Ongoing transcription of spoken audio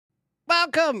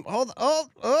welcome. Hold,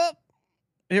 oh,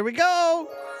 here we go.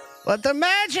 Let the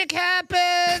magic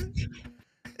happen.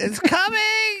 It's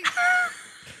coming.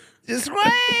 Just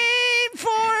wait for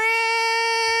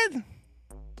it.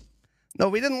 No,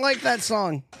 we didn't like that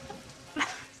song.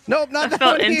 Nope, not that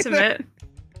felt one either. intimate.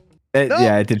 Nope.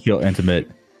 Yeah, it did feel intimate.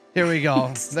 Here we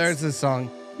go. There's the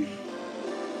song.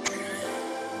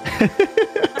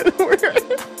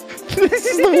 This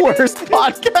is the worst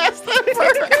podcast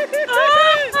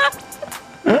ever.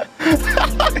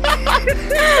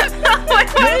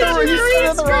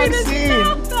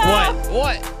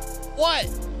 What?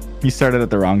 You started at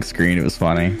the wrong screen. It was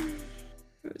funny.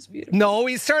 It was beautiful. No,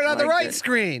 we started on the liked right it.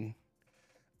 screen.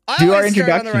 I Do our always start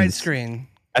on the right introductions. screen.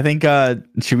 I think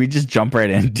should we just jump right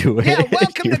into it? Yeah,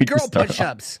 welcome Should to we Girl just start off?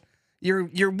 Push-Ups. Your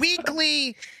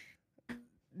weekly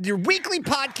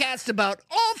podcast about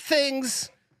all things.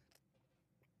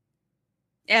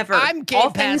 Ever. I'm Gabe All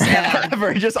things Pascal. ever.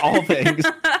 Ever, just all things.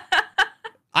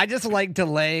 I just like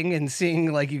delaying and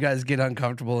seeing like you guys get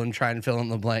uncomfortable and try and fill in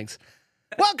the blanks.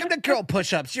 Welcome to Girl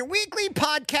Push-Ups, your weekly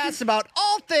podcast about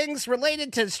all things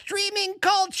related to streaming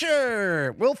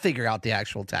culture. We'll figure out the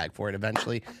actual tag for it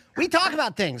eventually. We talk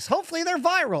about things. Hopefully they're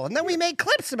viral, and then we make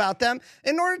clips about them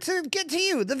in order to get to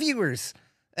you, the viewers,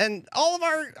 and all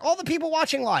the people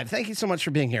watching live. Thank you so much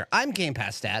for being here. I'm Game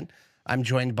Pass Dad. I'm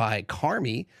joined by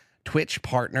Carmi, Twitch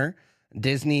partner,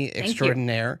 Disney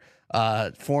extraordinaire,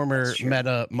 former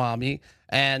Meta mommy,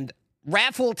 and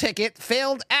raffle ticket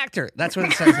failed actor. That's what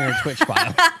it says in your Twitch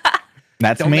bio.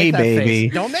 That's Don't me, make that baby.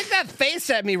 face. Don't make that face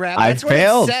at me, Raph. I That's what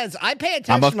failed. it says. I pay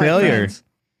attention. I'm a to my failure. friends.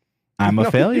 I'm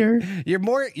a failure. You're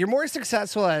more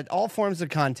successful at all forms of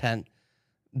content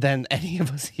than any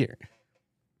of us here.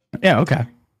 Yeah, okay.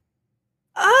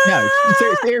 Yeah,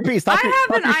 say your piece. Talk your- I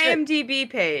talk have your an shit. IMDb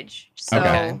page. So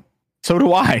Okay. So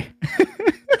do I.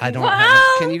 I don't Well, have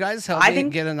it. Can you guys help I me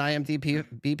think- get an IMDb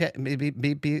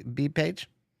page?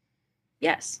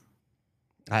 yes.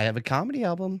 I have a comedy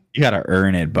album. You gotta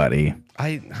earn it, buddy.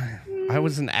 I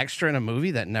was an extra in a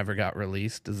movie that never got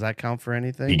released. Does that count for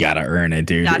anything? You gotta earn it,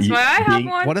 dude. That's why I have being,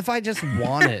 one. What if I just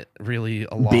want it really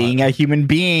a lot? Being a human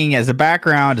being as a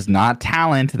background is not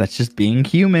talent. That's just being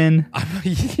human.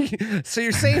 So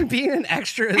you're saying being an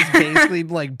extra is basically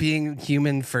like being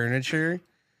human furniture?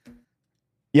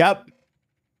 Yep.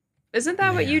 Isn't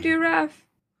that what you do, Raph?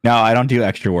 No, I don't do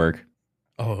extra work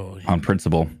Oh, on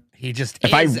principle. he just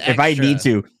If I is if I extra. need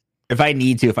to, if you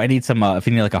need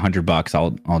like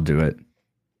 $100, I'll do it.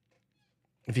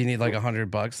 If you need like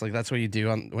 $100, like that's what you do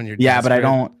when you're Yeah, but I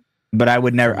desperate. don't. But I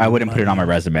wouldn't put it on my Money.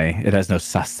 resume. It has no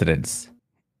sustenance.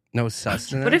 No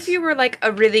sustenance. What if you were like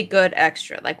a really good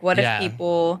extra? Like, what Yeah. if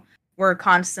people were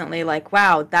constantly like,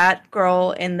 wow, that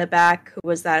girl in the back who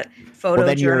was that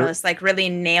then you're- photojournalist, like, really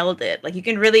nailed it. Like, you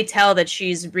can really tell that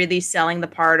she's really selling the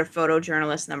part of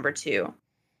photojournalist number 2.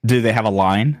 Do they have a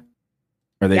line?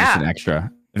 Or are they just Yeah. an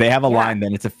extra? If they have a Yeah. line,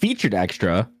 then it's a featured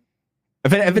extra.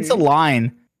 If it's a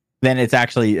line, then it's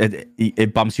actually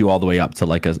it bumps you all the way up to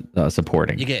like a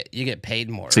supporting. you get paid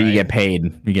more? So you right? get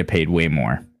paid. You get paid way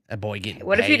more. a boy getting.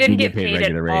 What if you paid? didn't You get get paid paid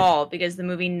regular at rate. all because the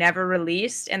movie never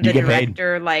released and You the get paid.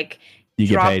 director like You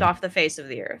get dropped paid. off the face of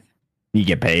the earth? You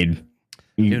get paid.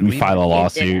 You, Dude, you we- file a didn't.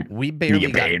 lawsuit. We barely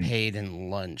get got paid. paid in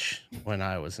lunch when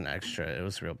I was an extra. It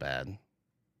was real bad.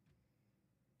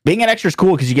 Being an extra is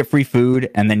cool because you get free food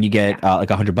and then you get like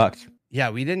 $100. Yeah,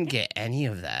 we didn't get any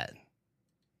of that.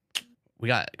 We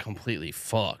got completely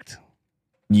fucked.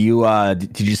 You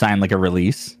did you sign like a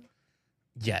release?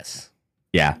 Yes.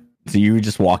 Yeah. So you were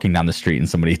just walking down the street and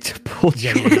somebody pulled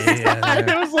you. Yeah. It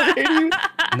was like, hey,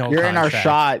 No you're in our contract.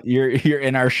 shot. You're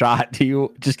in our shot. Can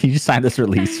you just sign this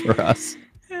release for us?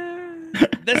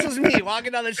 This was me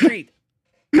walking down the street.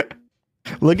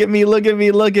 Look at me. Look at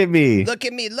me. Look at me. Look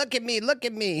at me. Look at me. Look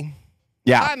at me.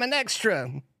 Yeah. I'm an extra.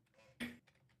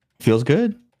 Feels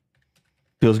good.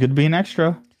 Feels good to be an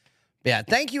extra. Yeah,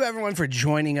 thank you everyone for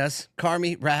joining us.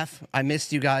 Carmi, Raph, I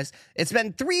missed you guys. It's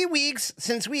been 3 weeks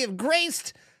since we have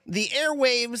graced the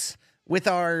airwaves with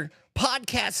our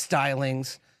podcast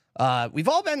stylings. We've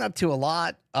all been up to a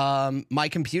lot. My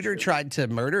computer tried to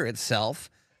murder itself,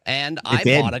 and I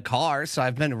did. bought a car, so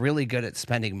I've been really good at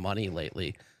spending money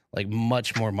lately, like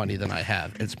much more money than I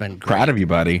have. It's been great. Proud of you,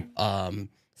 buddy.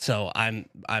 So I'm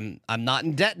not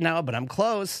in debt now, but I'm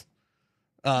close.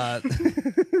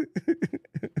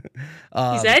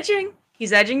 He's edging.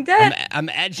 He's edging debt. I'm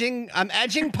edging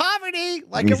poverty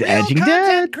like He's a real edging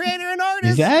content debt. creator and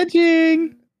artist. He's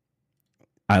edging.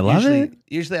 I love it.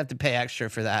 Usually have to pay extra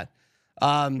for that.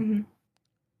 Mhm.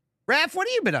 Raph, what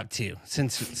have you been up to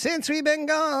since we've been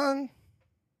gone?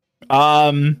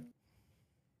 How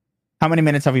many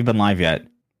minutes have we been live yet?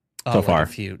 Oh, so like far. a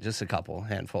few, just a couple,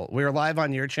 handful. We were live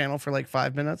on your channel for like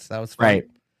 5 minutes. That was fun. Right.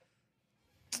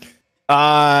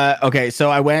 Okay, so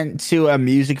I went to a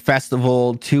music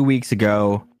festival 2 weeks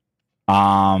ago.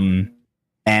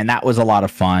 And that was a lot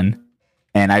of fun.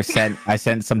 And I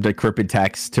sent some decrepit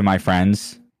texts to my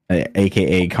friends,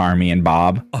 aka Carmi and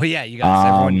Bob. Oh yeah, you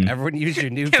guys. Everyone use your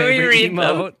new Can we favorite read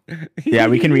emote. Yeah,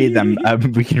 we can read them.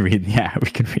 We can read them.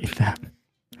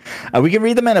 We can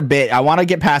read them in a bit. I want to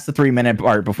get past the 3-minute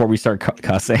part before we start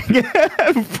cussing.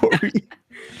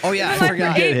 Oh yeah, I Like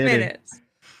forgot. for 8 minutes.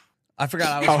 I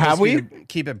forgot. I was have supposed we? to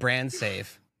keep it brand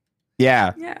safe.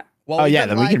 Yeah. Yeah. Well, Oh, we've yeah,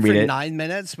 been then we can live read for it. 9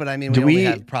 minutes, but I mean, Do we only we-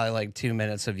 have probably like 2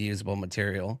 minutes of usable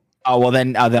material. Oh well,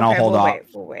 then I'll hold off.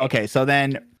 We'll wait. Okay, so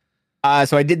then,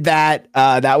 so I did that.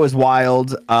 That was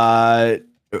wild. And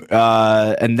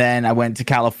then I went to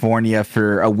California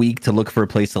for a week to look for a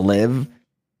place to live,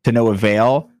 to no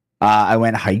avail. I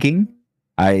went hiking.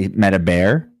 I met a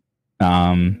bear. He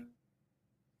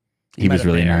You met was a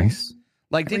really bear? nice.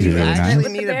 Like, did Were you you really actually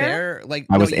nice? meet a bear? Like,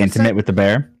 I no, was you intimate said- with the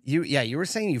bear. you were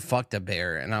saying you fucked a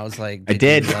bear, and I was like, I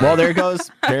did. you, Well, there it goes.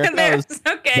 There it goes.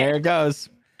 Okay. There it goes.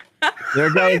 There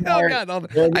it goes. Oh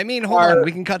God! I mean, hold on.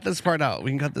 We can cut this part out.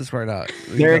 We can cut this part out.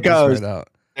 There it goes. Out.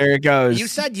 There it goes. You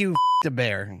said you f***ed a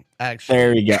bear. Actually,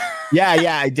 There we go.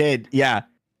 Yeah, I did. Yeah.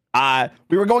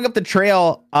 We were going up the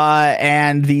trail,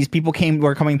 and these people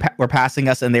were passing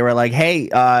us, and they were like, "Hey,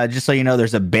 just so you know,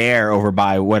 there's a bear over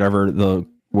by wherever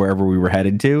we were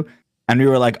headed to," and we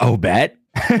were like, "Oh, bet,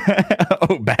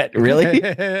 oh, bet, really?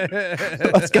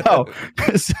 Let's go."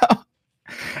 So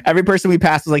every person we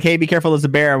passed was like, "Hey, be careful, there's a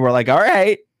bear," and we're like, "All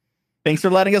right, thanks for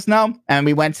letting us know." And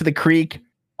we went to the creek,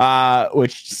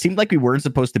 which seemed like we weren't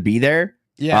supposed to be there.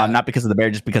 Yeah. Not because of the bear,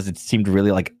 just because it seemed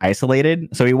really like isolated.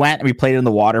 So we went and we played in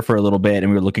the water for a little bit,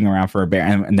 and we were looking around for a bear,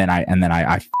 and then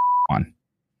I won.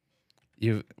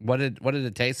 What did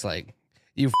it taste like?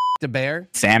 You f***ed a bear?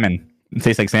 Salmon. It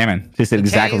tastes like salmon. It tasted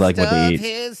exactly like what they eat.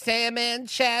 His salmon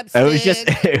chapstick. It was just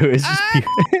I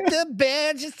f***ed a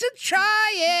bear just to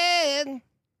try it.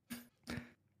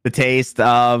 the taste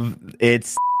of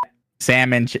its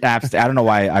salmon chapstick. I don't know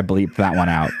why I bleeped that one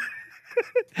out.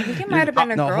 I think it might have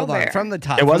been a No, girl hold on. bear. From the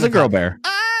top. It was from a the girl top. bear.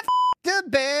 I f***ed a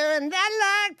bear and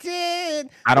I liked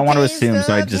it. I don't want to Taste assume,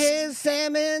 so I of just his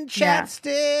salmon Yeah.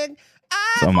 chapstick.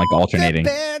 so I'm like alternating. The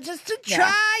bear just to Yeah.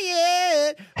 try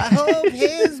it. I hope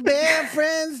his bear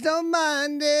friends don't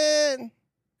mind it.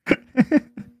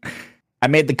 I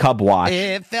made the cub watch.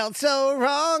 It felt so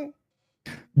wrong.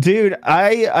 Dude,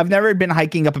 I've never been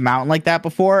hiking up a mountain like that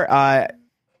before.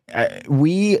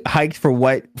 We hiked for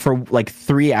like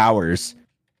 3 hours,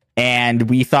 and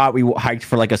we thought we hiked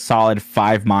for like a solid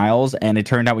 5 miles, and it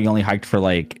turned out we only hiked for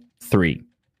like 3,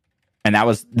 and that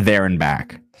was there and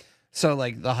back. So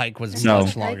like the hike was So-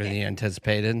 much longer than you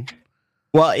anticipated.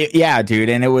 Well, yeah, dude,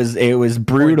 and it was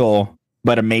brutal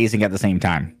but amazing at the same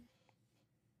time.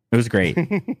 It was great.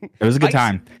 It was a good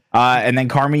time. And then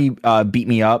Carmi beat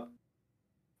me up.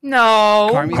 No.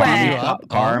 Carmi beat when? you up?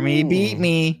 Carmi Oh. beat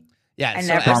me. Yeah, I so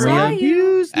never Carmi saw you.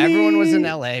 abused me. everyone was in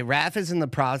LA. Raph is in the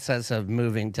process of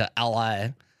moving to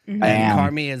LA. Mhm. I And am.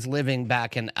 Carmi is living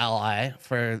back in LA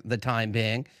for the time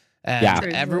being. And Yeah.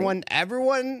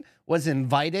 everyone was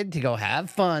invited to go have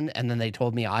fun, and then they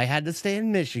told me I had to stay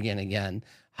in Michigan again.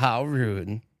 How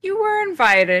rude. You were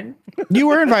invited. You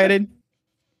were invited.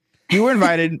 You were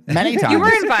invited many times. You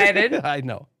were invited. I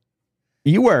know.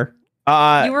 You were.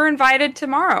 You were invited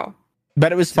tomorrow.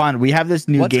 But it was fun. We have this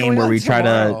new What's game going where on we try to.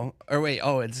 tomorrow? Or wait,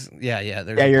 there's Yeah, a you're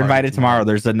party invited tomorrow.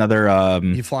 There's another.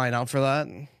 You flying out for that?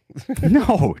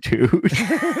 No, dude.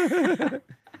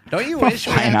 Don't you I'm wish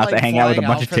we flying had, out like, to hang out with a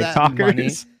flying bunch of for that money?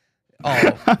 TikTokers.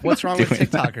 Oh, what's wrong with Doing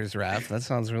that. TikTokers, Raph? That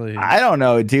sounds really. I don't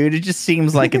know, dude. It just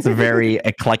seems like it's a very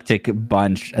eclectic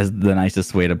bunch, as the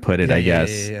nicest way to put it. Yeah, I yeah,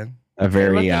 guess yeah, yeah. a They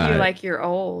very. look at you like you're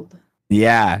old.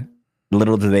 Yeah.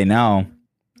 Little do they know,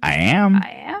 I am. I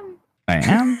am. I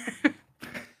am.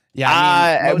 Yeah,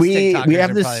 I mean, most we TikTokers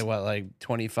have are this- probably what, like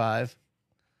 25,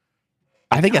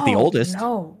 I think at the Oh, oldest.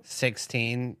 No.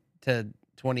 16 to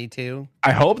 22.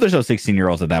 I hope there's no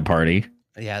 16-year-olds at that party.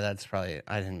 Yeah, that's probably.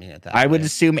 I didn't mean it that. I would way.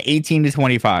 assume 18 to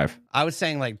 25. I was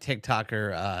saying like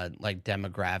TikToker, like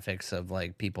demographics of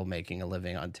like people making a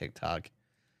living on TikTok.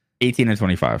 18 to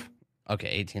 25. Okay,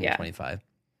 18 Yeah. to 25.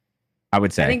 I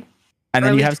would say. I think And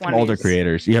then you early have some older 20s.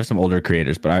 creators. You have some older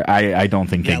creators, but I don't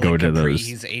think they Yeah, go like to Capri, those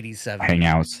He's 87.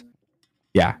 hangouts.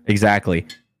 Yeah, exactly.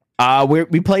 We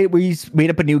made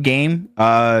up a new game.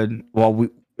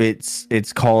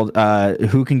 It's called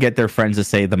Who Can Get Their Friends to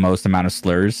Say the Most Amount of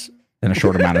Slurs in a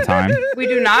short amount of time. we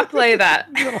do not play that.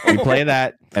 We play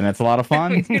that, and it's a lot of We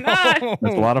fun. do not. It's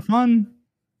a lot of fun.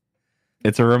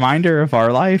 It's a reminder of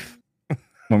our life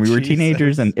when we were Jesus.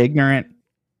 teenagers and ignorant.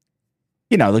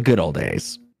 You know, the good old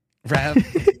days. Rap.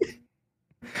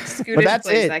 Scootish that's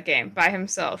plays it. that game by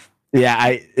himself.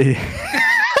 Yeah,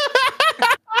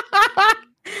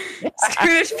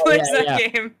 Scootish plays Yeah,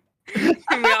 that game.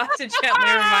 And we all have to gently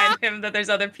remind him that there's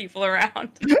other people around.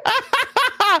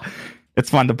 It's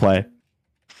fun to play.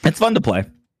 It's fun to play.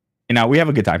 You know, we have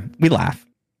a good time. We laugh.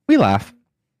 But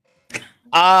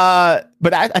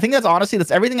I think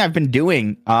that's everything I've been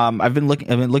doing. I've been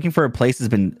looking for a place that's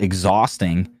been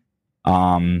exhausting.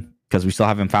 Because we still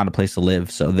haven't found a place to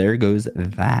live. So there goes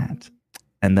that.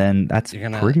 And then that's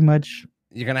pretty much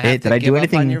You're gonna have it. to Did I give do up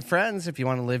anything? on your friends if you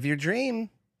want to live your dream.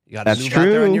 You got to That's move out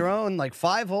there on true. your own, like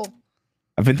 5-hole.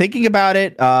 I've been thinking about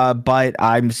it, but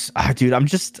I'm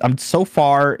so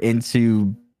far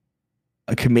into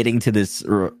committing to this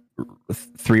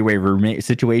three-way roommate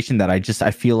situation that I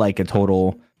feel like a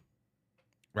total.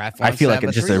 Raph I wants feel to like have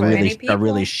it's just three-way. a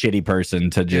really shitty person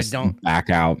to just back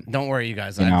out. Don't worry, you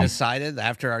guys. You know? I've decided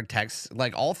after our text,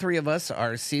 like all three of us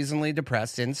are seasonally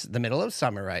depressed in the middle of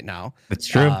summer right now. It's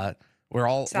true. We're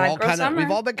all Sad girl kind of summer.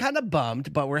 we've all been kind of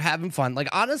bummed, but we're having fun. Like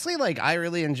honestly, like I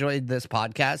really enjoyed this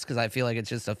podcast because I feel like it's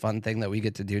just a fun thing that we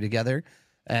get to do together,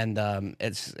 and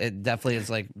it definitely is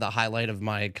like the highlight of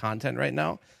my content right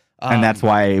now. And that's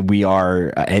why we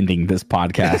are ending this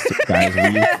podcast, guys.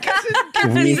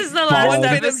 This is the last One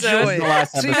bit of episode. joy. The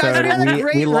last So you guys have had a episode.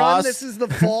 great We run. lost. This is the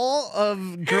fall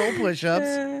of girl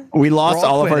push-ups. We lost We're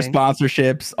all all of our quitting.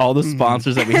 sponsorships, all the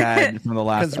sponsors that we had from the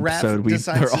last Because Raph episode.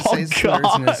 decides They're to all say slurs in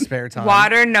gone. his spare time.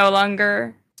 Water no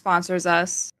longer sponsors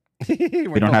us. We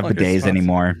don't have bidets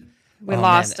anymore. We Oh,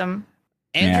 lost man. them.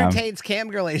 Andrew Yeah. Tate's Cam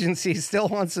Girl Agency still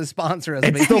wants to sponsor us.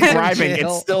 It's but still he's in thriving. jail.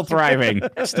 It's still thriving.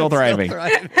 Still thriving.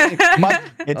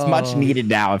 It's much Oh. needed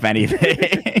now, if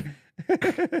anything.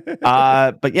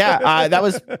 But yeah, that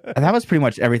was pretty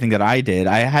much everything that I did.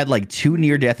 I had like 2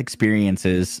 near-death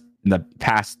experiences in the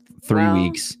past 3 Wow.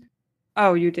 weeks.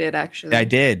 Oh, you did actually. I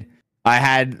did. I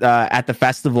had at the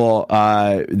festival.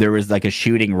 There was like a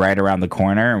shooting right around the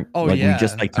corner. Oh, like yeah. we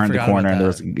just like I turned the forgot corner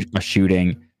about and there was a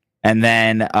shooting. And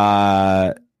then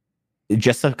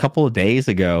just a couple of days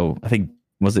ago, I think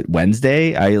was it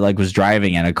Wednesday? I like was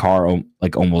driving and a car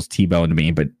like almost T-boned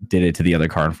me, but did it to the other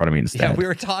car in front of me instead. Yeah, we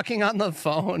were talking on the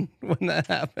phone when that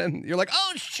happened. You're like,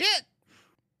 oh shit.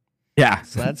 Yeah.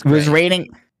 So that's It was great. raining.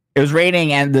 It was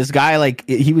raining, and this guy like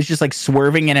he was just like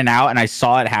swerving in and out, and I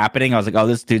saw it happening. I was like, "Oh,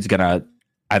 this dude's gonna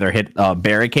either hit a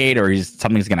barricade or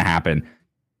something's gonna happen."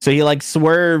 So he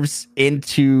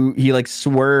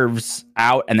swerves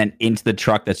out and then into the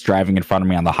truck that's driving in front of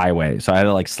me on the highway. So I had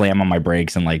to like slam on my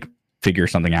brakes and like figure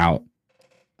something out.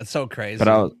 That's so crazy.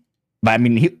 But I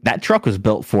mean, that truck was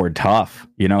built Ford tough.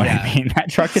 You know what Yeah. I mean? That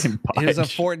truck didn't budge. He was a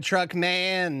Ford truck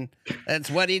man.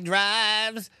 That's what he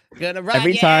drives. Gonna ride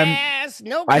Every your time ass.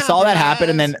 No I saw that happen,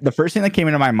 and compromise. then the first thing that came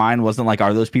into my mind wasn't like,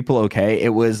 "Are those people okay?" It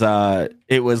was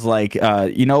like,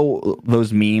 you know,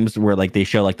 those memes where like they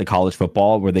show like the college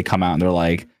football where they come out and they're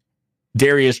like,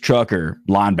 Darius Trucker,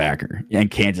 linebacker in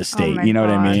Kansas State. my You know what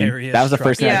I God. mean? Darius That was the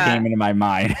first thing that Trucker. came into my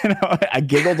mind. I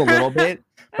giggled a little bit,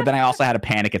 but then I also had a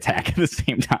panic attack at the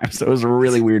same time. So it was a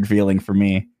really weird feeling for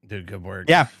me. Dude, good work.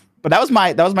 Yeah, but that was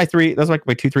my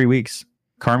 2-3 weeks.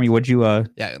 Carmi, what'd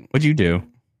you do?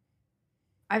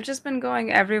 I've just been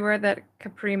going everywhere that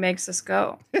Capri makes us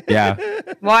go. Yeah.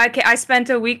 Well, I spent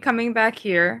a week coming back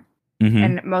here, Mhm.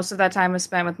 and most of that time was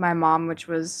spent with my mom, which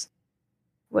was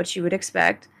what you would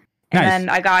expect. And Nice. then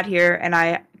I got here, and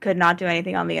I could not do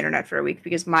anything on the internet for a week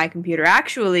because my computer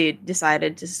actually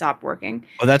decided to stop working.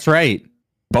 Oh, that's right.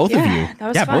 Both of Yeah, you. that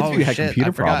was Yeah, fun. both of you had shit, computer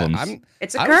I forgot. problems.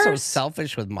 It's a I was so curse.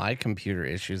 selfish with my computer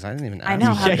issues. I didn't even I ask know,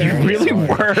 you. how Yeah, dare you really Sorry.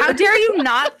 were. How dare you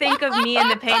not think of me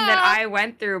and the pain that I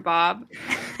went through, Bob?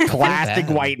 Classic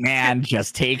bad. white man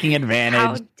just taking How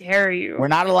advantage. dare you? We're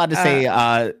not allowed to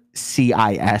say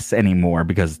CIS anymore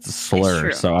because it's a slur.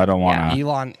 true. So I don't want to.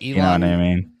 Elon You know what I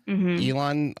mean? Mhm.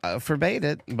 Elon forbade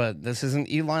it, but this isn't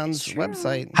Elon's It's true.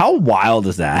 website. How wild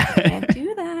is that? Can't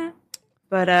do that.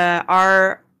 But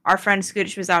our friend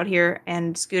Scootish was out here,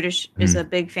 and Scootish is a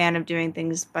big fan of doing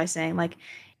things by saying like,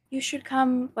 "You should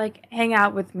come like hang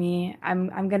out with me.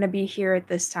 I'm gonna be here at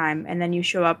this time," and then you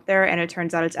show up there, and it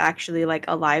turns out it's actually like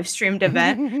a live streamed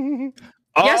event.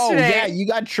 Oh, Yesterday- yeah, you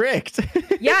got tricked.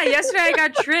 Yeah, yesterday I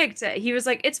got tricked. He was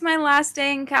like, "It's my last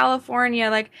day in California.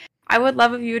 Like, I would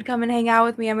love if you would come and hang out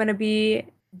with me. I'm gonna be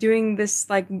doing this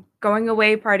like going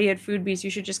away party at Food Beast. You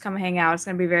should just come hang out. It's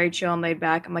gonna be very chill and laid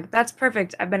back." I'm like, "That's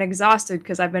perfect. I've been exhausted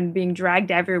because I've been being dragged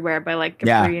everywhere by like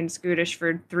Capri Yeah. and Scootish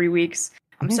for 3 weeks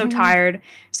I'm so tired.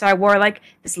 So I wore like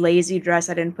this lazy dress.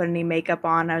 I didn't put any makeup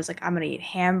on. I was like, I'm going to eat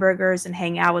hamburgers and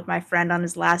hang out with my friend on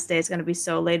his last day. It's going to be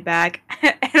so laid back.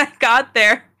 And I got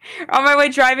there. On my way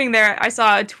driving there, I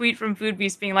saw a tweet from Food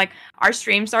Beast being like, our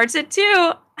stream starts at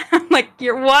 2. I'm like,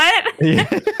 you're what? Yeah.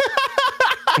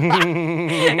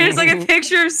 There's like a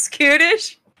picture of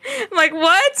Scootish. I'm like,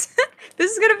 what?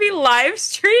 This is going to be live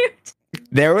streamed?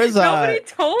 There was Nobody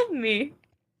told me.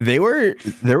 There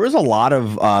was a lot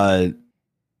of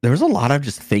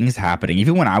just things happening.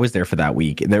 Even when I was there for that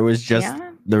week, there was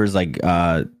like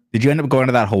did you end up going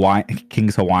to that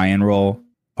King's Hawaiian Roll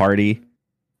party?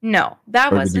 No,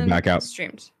 that wasn't did you back out?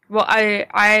 Streamed. Well,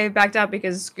 I backed out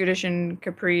because Scootish and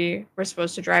Capri were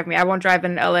supposed to drive me. I won't drive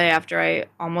in LA after I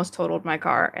almost totaled my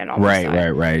car and almost died.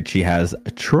 Right. She has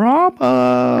trauma.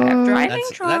 I have driving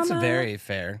trauma. That's very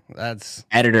fair. That's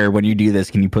editor. When you do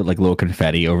this, can you put like little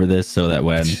confetti over this so that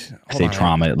when I say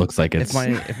trauma, it looks like it's if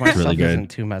my really stuff good. isn't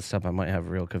too messed up, I might have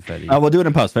real confetti. Oh, we'll do it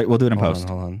in post. Right? We'll do it in post.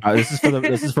 Hold on.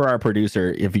 This is for our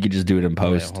producer. If you could just do it in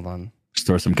post. Hold on. Just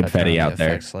throw some confetti out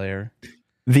there. Layer.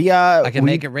 I can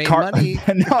make it rain money.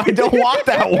 No, I don't want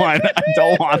that one.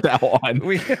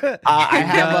 I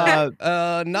have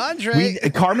Nandre.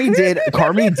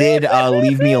 Carmi did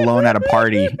leave me alone at a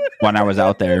party when I was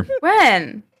out there.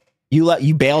 When?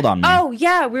 You bailed on me. Oh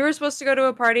yeah, we were supposed to go to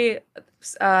a party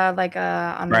on a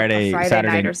Friday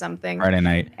night or something. Friday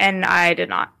night. And I did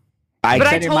not. But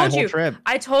I told you,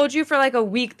 I told you for like a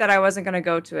week that I wasn't going to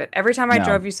go to it. Every time I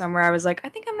drove you somewhere, I was like, I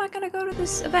think I'm not going to go to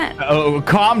this event. Oh,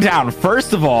 calm down.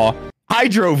 First of all, I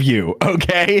drove you,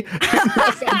 okay?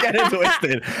 Let's not get it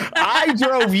twisted. I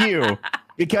drove you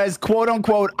because, quote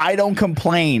unquote, I don't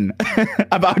complain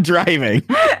about driving.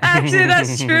 Actually,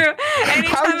 that's true.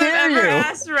 Anytime I've ever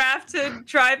asked Raph to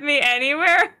drive me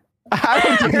anywhere,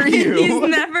 how dare you?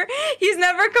 He's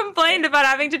never complained about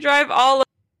having to drive all.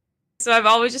 So I've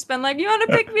always just been like, you want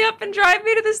to pick me up and drive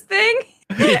me to this thing?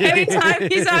 Anytime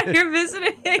he's out here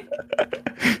visiting.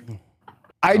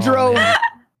 I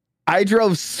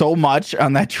drove so much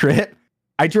on that trip.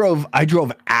 I drove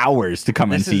hours to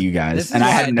come and see you guys, and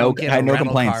I had no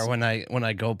complaints. Car when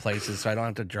I go places, so I don't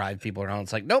have to drive people around.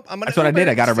 It's like, nope, I'm gonna. That's what I did.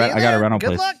 I got a rental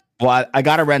place. Luck. Well, I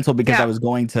got a rental because I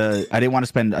didn't want to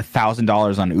spend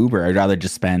 $1,000 on Uber. I'd rather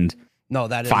just spend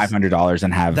 $500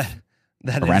 and have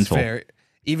that a rental. Fair.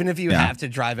 Even if you have to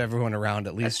drive everyone around,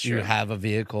 at least you have a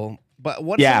vehicle. But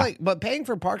but paying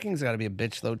for parking's got to be a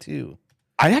bitch though too.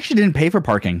 I actually didn't pay for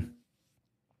parking.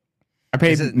 I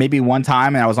paid maybe one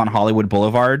time, and I was on Hollywood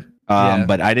Boulevard.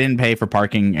 But I didn't pay for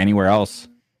parking anywhere else.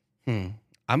 I'm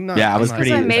not. Yeah, I was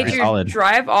pretty. I made you solid.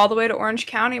 Drive all the way to Orange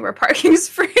County where parking's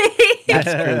free.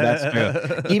 That's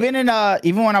true. Even when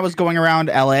I was going around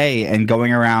LA and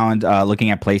going around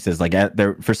looking at places, like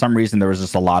for some reason there was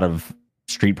just a lot of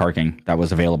street parking that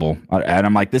was available, and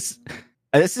I'm like, this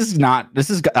is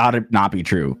gotta not be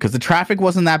true, because the traffic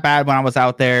wasn't that bad when I was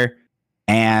out there,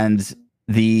 and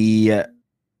there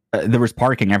was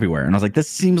parking everywhere, and I was like, this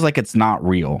seems like it's not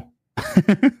real.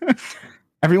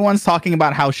 Everyone's talking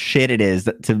about how shit it is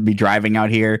to be driving out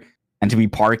here and to be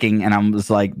parking, and I'm just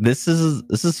like, this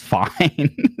is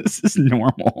fine. This is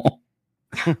normal.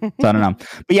 So I don't know,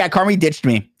 but yeah, Carmi ditched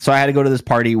me, so I had to go to this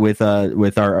party with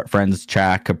our friends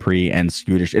Chak, Capri, and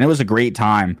Scootish, and it was a great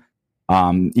time.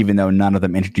 Even though none of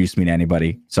them introduced me to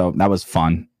anybody, so that was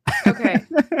fun. Okay,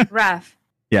 Raph.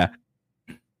 Yeah.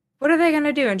 What are they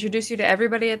gonna do? Introduce you to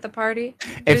everybody at the party?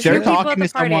 If you're talking to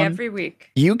someone every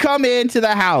week, you come into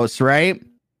the house, right?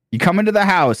 You come into the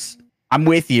house. I'm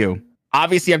with you.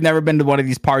 Obviously, I've never been to one of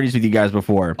these parties with you guys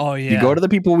before. Oh yeah. You go to the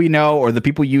people we know or the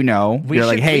people you know. You're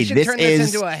like, hey, this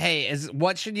into a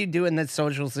what should you do in this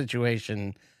social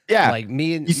situation? Yeah, like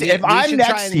me and if I'm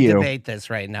next to you, debate this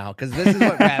right now, because this is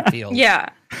what Raph feels. Yeah.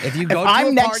 If you go to I'm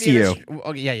a next party, to you.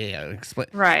 Yeah. Explain.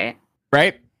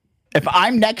 Right. If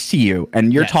I'm next to you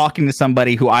and you're talking to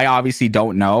somebody who I obviously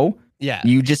don't know,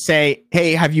 you just say,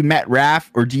 hey, have you met Raph,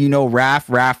 or do you know Raph?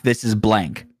 Raph, this is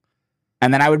blank.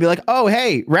 And then I would be like, oh,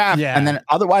 hey, Raph. Yeah. And then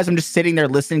otherwise I'm just sitting there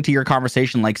listening to your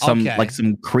conversation like some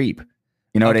creep.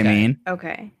 You know what I mean?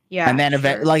 Okay. Yeah. And then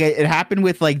it happened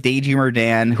with like Daydreamer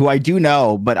Dan, who I do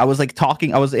know, but I was like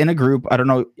talking. I was in a group. I don't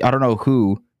know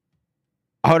who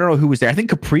was there. I think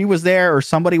Capri was there, or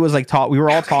somebody was like we were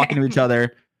all talking to each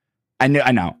other. I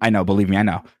know. Believe me, I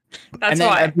know. That's and then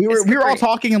why we were all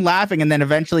talking and laughing, and then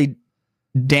eventually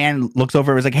Dan looks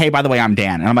over and was like, hey, by the way, I'm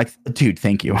Dan. And I'm like, dude,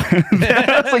 thank you.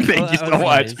 I was like, thank you so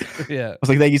much. Nice. Yeah. I was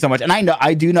like, thank you so much. And I know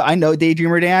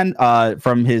Daydreamer Dan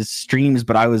from his streams,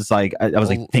 but I was like,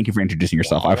 thank you for introducing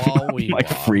yourself. I'm like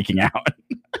freaking out.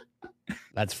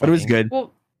 That's funny. But it was good.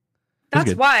 Well,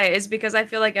 that's why, is because I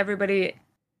feel like everybody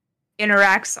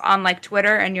interacts on like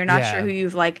Twitter, and you're not Yeah. sure who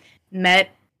you've like met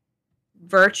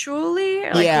virtually,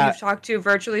 or, like who you've talked to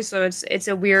virtually. So it's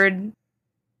a weird.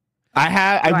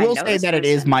 I will say that it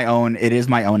is my own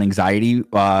anxiety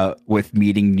with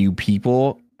meeting new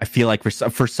people. I feel like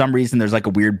for some reason there's like a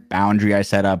weird boundary I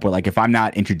set up where like if I'm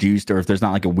not introduced or if there's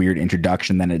not like a weird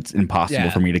introduction, then it's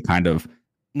impossible for me to kind of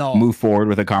move forward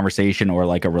with a conversation or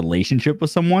like a relationship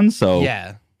with someone. So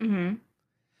yeah. Mm-hmm.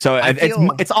 So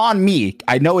it's on me.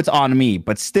 I know it's on me,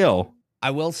 but still.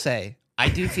 I will say, I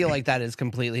do feel like that is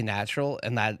completely natural,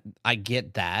 and that I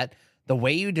get that. The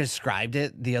way you described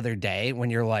it the other day when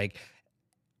you're like,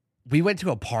 we went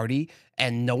to a party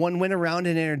and no one went around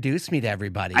and introduced me to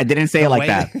everybody. I didn't say it like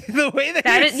that. The way that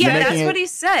that's what he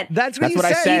said. That's what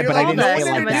I said, but I didn't say it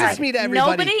like introduced that. me to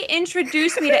everybody. Nobody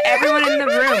introduced me to everyone in the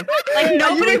room. Like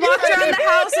nobody walked around the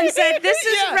house and said, "This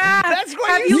is Raph. That's what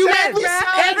Have you met said.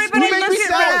 Raph?" Everybody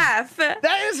looked at Raph.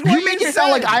 That is what you make it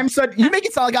sound like I'm such. You make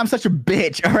it sound like I'm such a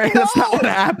bitch. All right, that's not what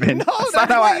happened. No, that's not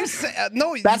how you said.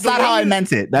 No, that's not how I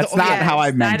meant it. That's not how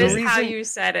I meant it. That is how you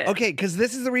said it. Okay, because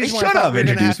this is the reason why should I thought have we were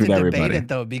going to have to introduced me to debate everybody. it,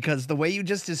 though, because the way you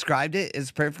just described it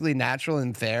is perfectly natural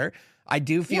and fair. I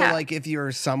do feel like if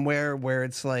you're somewhere where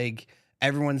it's like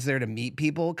everyone's there to meet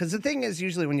people, because the thing is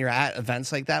usually when you're at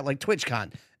events like that, like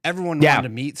TwitchCon, everyone wanted to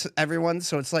meet everyone.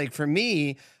 So it's like for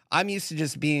me, I'm used to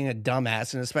just being a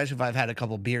dumbass, and especially if I've had a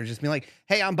couple beers, just being like,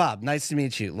 "Hey, I'm Bob. Nice to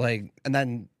meet you." Like, and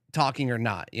then talking or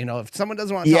not, if someone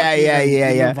doesn't want to talk to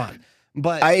you, move on.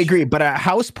 But I agree. But a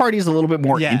house party is a little bit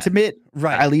more intimate,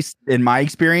 right? At least in my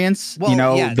experience. Well,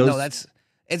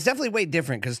 it's definitely way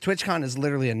different because TwitchCon is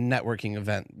literally a networking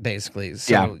event, basically.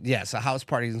 So yes, a house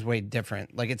party is way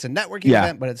different. Like it's a networking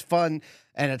event, but it's fun,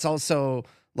 and it's also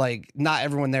like not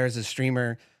everyone there is a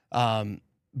streamer.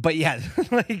 But yeah,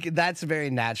 like that's very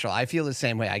natural. I feel the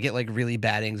same way. I get like really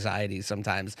bad anxiety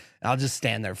sometimes, and I'll just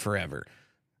stand there forever.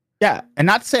 Yeah, and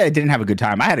not to say I didn't have a good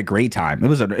time. I had a great time. It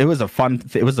was a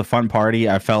fun party.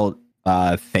 I felt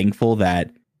thankful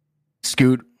that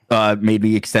Scoot made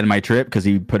me extend my trip because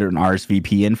he put an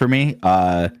RSVP in for me.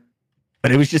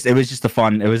 But it was just a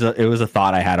fun. It was a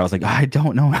thought I had. I was like, I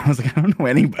don't know. I was like, I don't know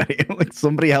anybody. Like,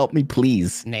 somebody help me,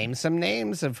 please. Name some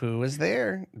names of who was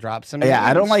there. Drop some. Names. Yeah,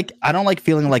 I don't like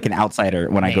feeling like an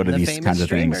outsider when I go to these kinds of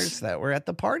things. That were at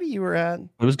the party you were at.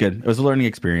 It was good. It was a learning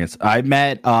experience. I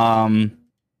met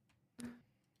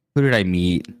who did I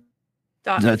meet? To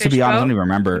be honest, I don't even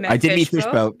remember. I did meet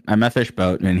Fishboat. I met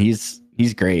Fishboat, and he's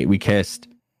great. We kissed.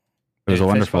 It was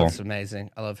wonderful. It's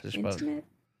amazing. I love Fishboat.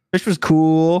 Fish was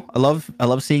cool. I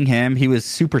love seeing him. He was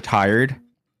super tired.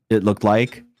 It looked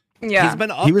like. Yeah, he's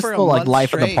been up he was for still like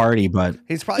life straight. of the party, but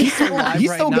he's probably still alive.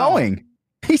 He's still going.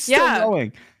 He's still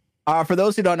going. For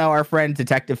those who don't know, our friend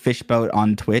Detective Fishboat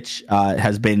on Twitch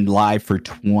has been live for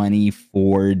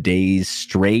 24 days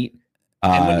straight.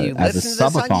 And when you as listen a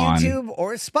to this subathon. on YouTube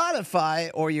or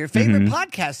Spotify or your favorite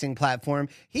podcasting platform,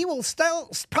 he will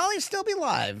probably still be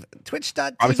live.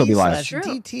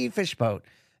 Twitch.tv/DT Fishboat.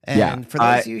 And for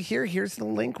those of you here, here's the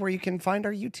link where you can find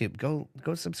our YouTube.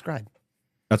 Go subscribe.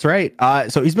 That's right.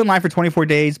 So he's been live for 24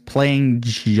 days playing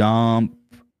Jump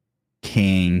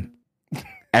King.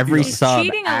 He's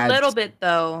cheating a little bit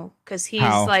though, because he's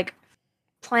like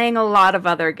playing a lot of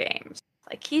other games.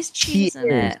 Like he's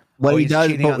cheating it. Well, he does.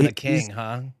 Cheating on the king,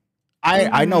 huh?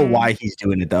 I know why he's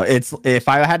doing it though. It's if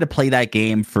I had to play that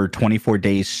game for 24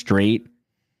 days straight,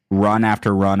 run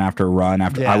after run after run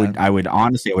after, I would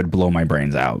honestly, it would blow my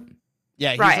brains out.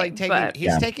 Yeah,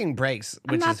 he's taking breaks.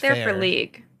 Which I'm not is there fair. for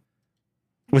League.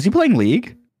 Was he playing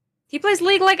League? He plays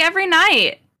League like every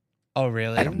night. Oh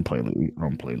really? I don't play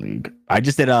League. I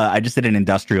just did an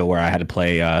industrial where I had to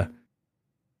play a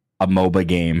MOBA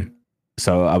game.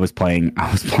 So I was playing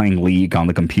League on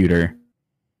the computer.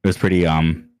 It was pretty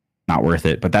not worth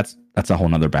it, but that's a whole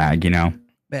nother bag, Yeah,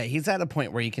 he's at a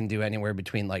point where you can do anywhere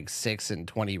between like 6 and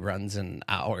 20 runs an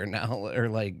hour now, or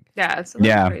like it's a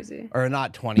little crazy. Or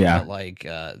not 20, but like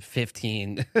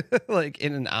 15 like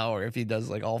in an hour if he does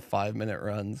like all 5-minute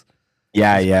runs.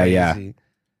 Yeah.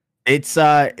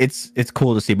 It's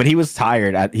cool to see, but he was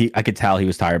tired. I could tell he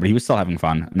was tired, but he was still having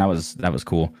fun, and that was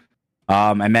cool.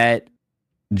 I met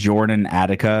Jordan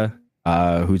Attica,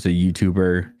 who's a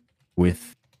YouTuber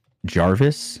with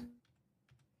Jarvis.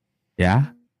 Yeah.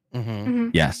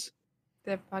 Mm-hmm. Yes.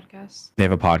 They have a podcast. They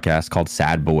have a podcast called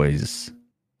Sad Boys,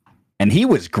 and he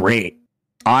was great.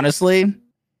 Honestly,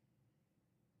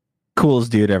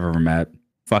 coolest dude I've ever met.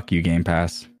 Fuck you, Game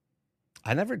Pass.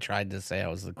 I never tried to say I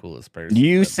was the coolest person.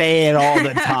 You say it all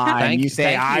the time. You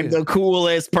say I'm the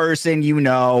coolest person.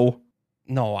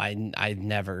 No, I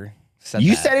never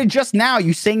You said it just now.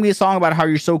 You sang me a song about how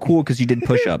you're so cool because you did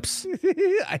push-ups.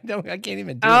 I can't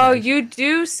even do Oh, that. you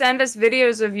do send us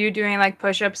videos of you doing like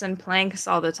push-ups and planks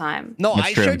all the time. No, That's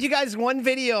I true. showed you guys one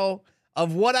video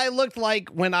of what I looked like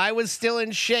when I was still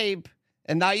in shape,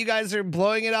 and now you guys are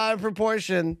blowing it out of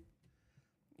proportion.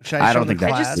 Should I show don't the think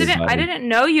that's I just Class. didn't. I Buddy. didn't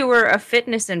know you were a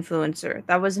fitness influencer.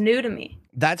 That was new to me.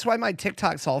 That's why my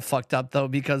TikTok's all fucked up though,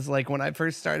 because like when I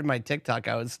first started my TikTok,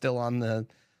 I was still on the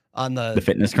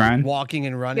fitness grind. walking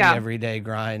and running Yeah. every day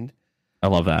grind. I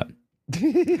love that.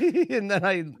 And then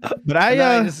I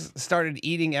just started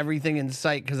eating everything in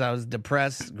sight because I was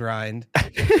depressed grind.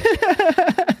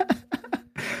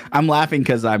 I'm laughing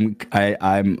because I'm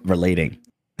relating.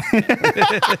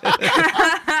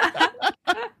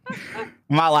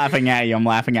 I'm not laughing at you. I'm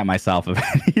laughing at myself. If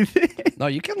anything. No,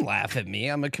 you can laugh at me.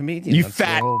 I'm a comedian. You That's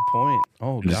fat- the whole point.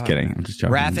 Oh, I'm just God. kidding. I'm just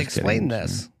joking. Raph, I'm just explain kidding.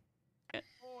 this.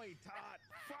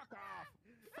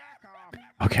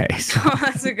 Okay. So, Oh,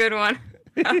 that's a good one.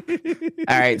 all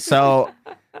right. So,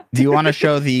 do you want to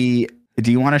show the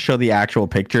actual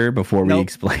picture before we Nope.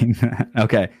 explain that?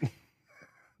 Okay.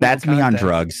 That's me on context.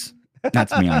 drugs.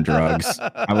 That's me on drugs.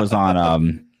 I was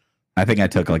on I think I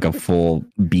took like a full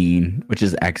bean, which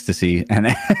is ecstasy, and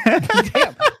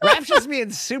Damn, Raph's just being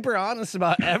super honest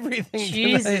about everything.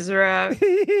 Jesus, Raph.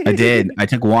 I did. I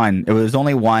took one. It was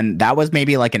only one. That was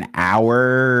maybe like an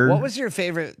hour. What was your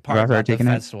favorite part Raph, are you about the taking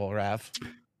it? festival, Raph?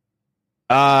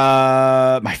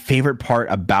 My favorite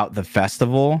part about the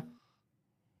festival,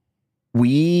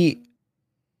 I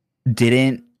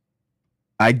didn't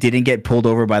get pulled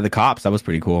over by the cops. That was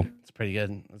pretty cool. It's pretty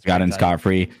good. It's Got pretty in tight.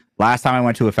 scot-free. Last time I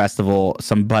went to a festival,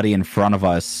 somebody in front of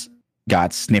us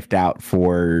got sniffed out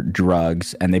for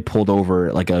drugs, and they pulled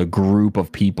over like a group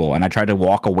of people, and I tried to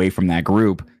walk away from that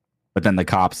group, but then the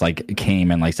cops like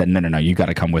came and like said, no, you got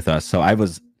to come with us. So I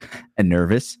was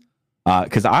nervous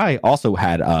because I also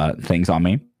had things on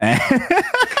me.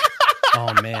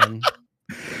 Oh, man.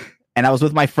 And I was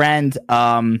with my friend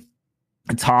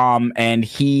Tom, and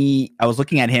I was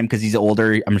looking at him because he's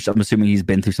older. I'm assuming he's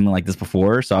been through something like this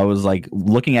before. So I was like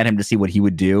looking at him to see what he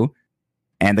would do.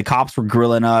 And the cops were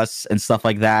grilling us and stuff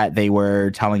like that. They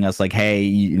were telling us like, hey,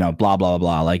 you know, blah, blah,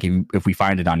 blah. Like if we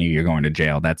find it on you, you're going to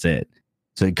jail. That's it.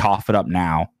 So you cough it up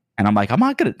now. And I'm like,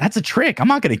 that's a trick. I'm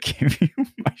not going to give you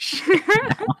my shit.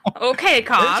 Okay,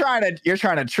 cop. You're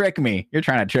trying to trick me.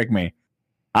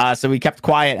 So we kept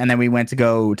quiet, and then we went to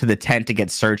go to the tent to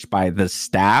get searched by the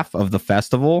staff of the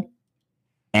festival.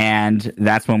 And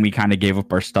that's when we kind of gave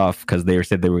up our stuff because they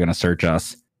said they were going to search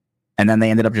us. And then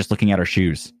they ended up just looking at our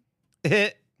shoes,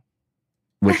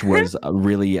 which was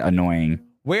really annoying.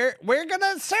 We're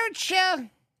gonna search you.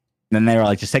 Then they were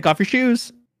like, just take off your shoes.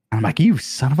 And I'm like, you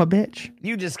son of a bitch.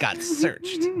 You just got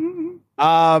searched.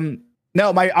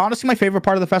 No, my favorite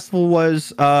part of the festival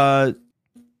was I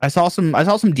saw some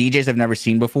DJs I've never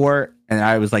seen before, and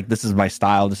I was like, this is my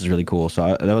style. This is really cool.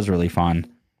 So that was really fun.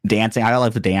 Dancing, I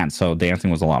love to dance, so dancing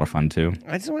was a lot of fun too.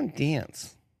 I just want to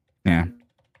dance. Yeah.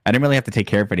 I didn't really have to take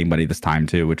care of anybody this time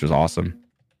too, which was awesome.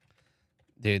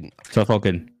 Dude, So I felt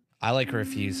good. I like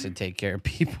refuse to take care of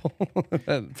people.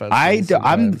 I'm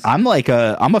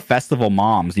a festival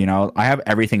moms, you know. I have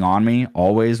everything on me,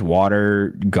 always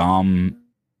water, gum,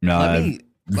 Let me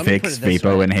put Vicks, it this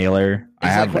Vapo way. inhaler. I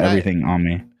It's have like when everything on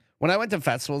me. When I went to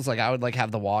festivals, like I would like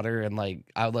have the water and like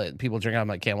I would let people drink out of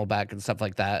my Camelback and stuff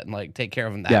like that and like take care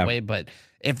of them that Yeah. way. But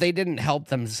if they didn't help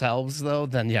themselves though,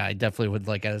 then yeah, I definitely would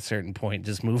like at a certain point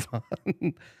just move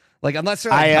on. Like unless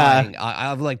they're like dying,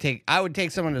 I would take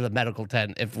someone to the medical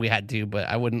tent if we had to, but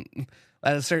I wouldn't.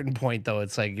 At a certain point though,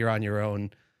 it's like you're on your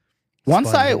own. Once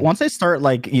Sponge. I start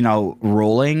like, you know,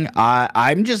 rolling,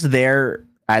 I'm just there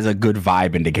as a good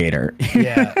vibe indicator.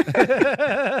 Yeah.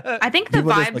 I think the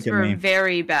People just look vibes at were me.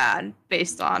 very bad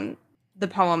based on the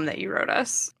poem that you wrote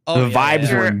us. The vibes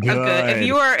You're were a good. if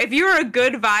you were a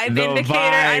good vibe The indicator,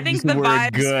 I think the were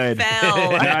vibes good.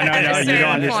 fell. No, at a you certain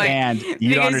don't point. understand.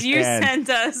 You don't Because you understand. sent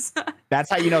us That's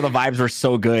how you know the vibes were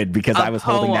so good, because A I was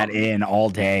holding that poem. in all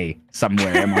day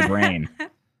somewhere in my brain.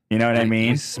 You know what I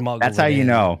mean? smuggled That's how it you in.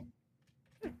 know.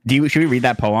 Should we read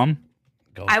that poem?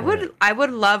 Go I for it.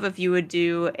 would love if you would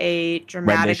do a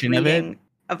dramatic Rendition of it? reading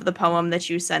of the poem that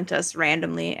you sent us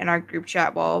randomly in our group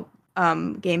chat while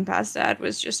Game Pass Dad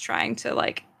was just trying to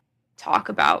like talk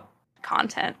about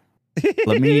content.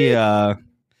 Let me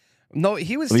No,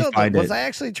 he was Let me still. find Was it. I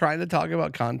actually trying to talk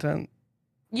about content?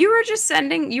 You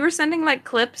were sending like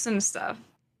clips and stuff.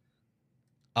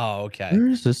 Oh, okay.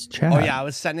 where's this chat? Oh yeah, I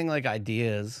was sending like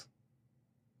ideas.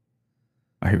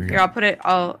 Oh, here we Here, go. I'll put it.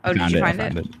 Oh, I did found you I find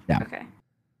found it? Yeah. Okay.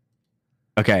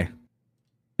 Okay.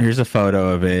 Here's a photo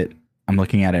of it. I'm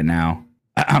looking at it now.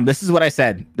 This is what I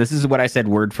said. This is what I said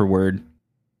word for word.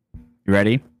 You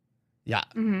ready? Yeah.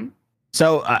 Mm-hmm.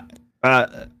 So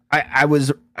I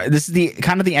was. This is the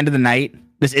kind of the end of the night.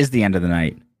 This is the end of the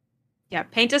night. Yeah,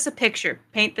 paint us a picture.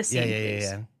 Paint the scene, Yeah.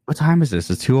 please. What time is this?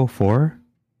 It's 2:04.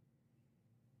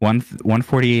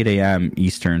 1:48 a.m.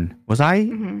 Eastern. Was I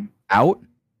Mm-hmm. out?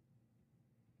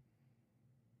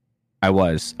 I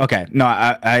was. Okay. No,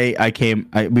 I came.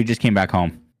 We just came back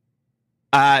home.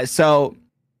 So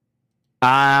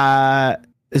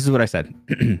this is what I said.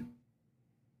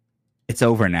 It's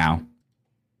over now.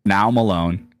 Now I'm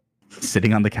alone,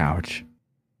 sitting on the couch,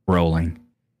 rolling,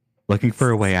 looking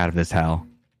for a way out of this hell,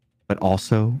 but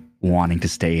also wanting to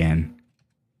stay in.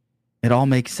 It all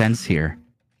makes sense here.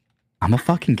 I'm a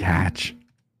fucking catch.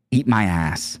 Eat my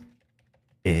ass,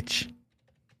 bitch.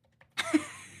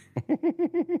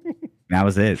 That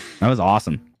was it. That was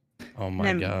awesome. Oh And my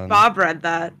then god. Bob read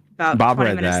that about Bob 20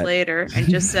 read minutes that. later and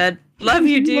just said, "Love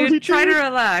you, dude. Try to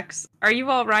relax. Are you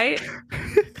all right?"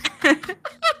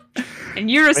 And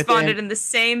you responded in the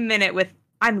same minute with,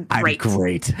 "I'm great." I'm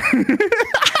great.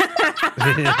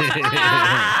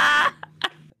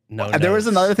 No. There was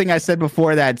notes. another thing I said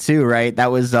before that too, right? That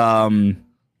was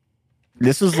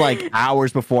this was like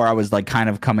hours before I was like kind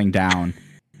of coming down.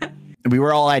 We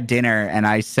were all at dinner and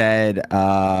I said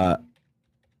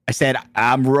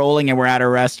I'm rolling and we're at a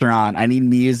restaurant. I need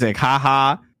music.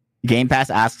 Haha. Game Pass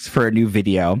asks for a new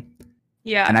video.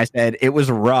 Yeah. And I said it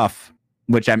was rough,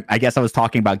 which I guess I was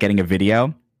talking about getting a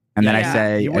video. And then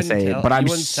Yeah. You wouldn't tell- but you I'm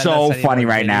wouldn't send so us any funny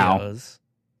more right now. videos.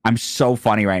 I'm so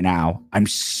funny right now. I'm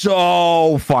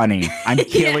so funny. I'm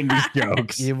killing these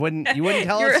jokes. You wouldn't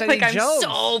tell You're us any like, jokes.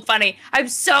 I'm so funny. I'm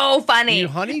so funny. You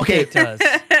honey Okay. baked us.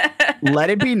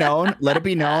 Let it be known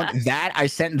that I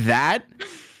sent that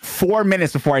 4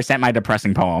 minutes before I sent my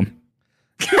depressing poem.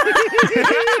 Is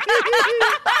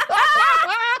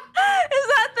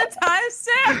that the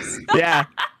timestamps? Yeah.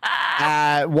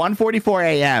 1:44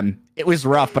 a.m. It was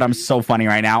rough, but I'm so funny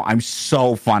right now. I'm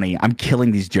so funny. I'm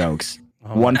killing these jokes.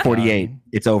 Oh my 1:48. God.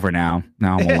 It's over now.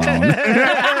 Now I'm alone.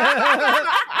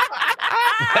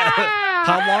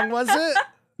 How long was it?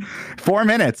 4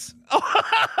 minutes.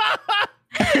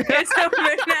 It's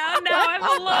over now. Now I'm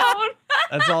alone.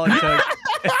 That's all it took.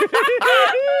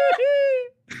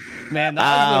 Man, that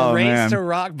was Oh, a race man. to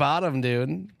rock bottom,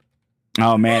 dude.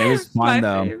 Oh man, it was My fun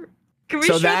though. favorite. Can we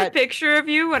So show that- the picture of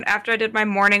you when after I did my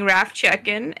morning raft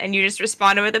check-in and you just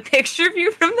responded with a picture of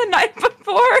you from the night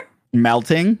before?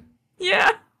 Melting.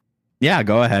 Yeah. Yeah,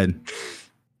 go ahead.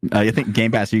 You think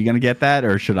Game Pass? Are you gonna get that,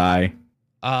 or should I?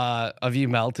 Of you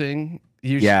melting.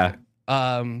 You Yeah,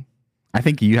 I I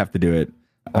think you have to do it.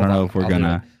 I don't know if we're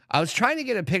gonna. I was trying to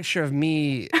get a picture of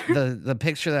me, the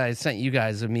picture that I sent you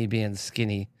guys of me being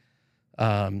skinny,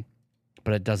 but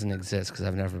it doesn't exist because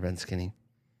I've never been skinny.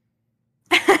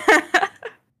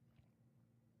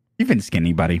 You've been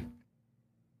skinny, buddy.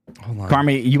 Hold on.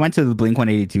 Carmi, you went to the Blink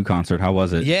 182 concert. How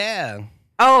was it?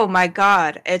 Oh Yeah. my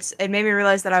god. It made me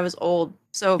realize that I was old.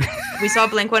 So we saw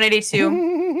Blink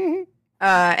 182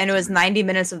 and it was 90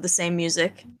 minutes of the same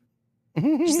music.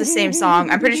 Just the same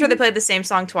song. I'm pretty sure they played the same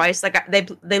song twice. Like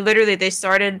they literally they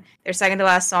started their second to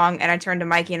last song and I turned to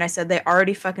Mikey and I said they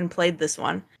already fucking played this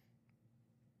one.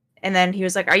 And then he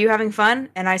was like, "Are you having fun?"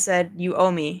 And I said, "You owe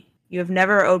me. You have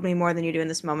never owed me more than you do in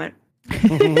this moment."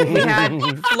 We had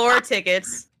floor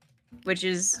tickets, which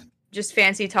is just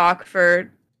fancy talk for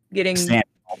getting Stand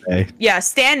all day.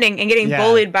 standing and getting Yeah.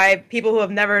 bullied by people who have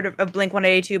never heard of Blink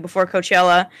 182 before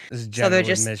Coachella. This is So they're general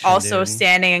just admission, also dude.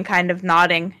 standing and kind of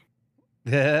nodding,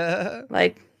 Yeah.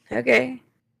 like, okay.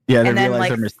 Yeah, they And then realized like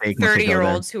their mistake. once they go there.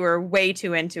 30-year-olds who are way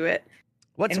too into it.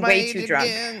 What's And my way age too drunk.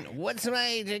 again? What's my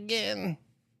age again?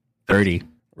 30.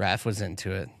 Raph was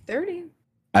into it. 30.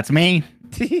 That's me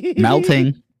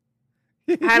melting.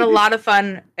 I had a lot of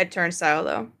fun at Turnstile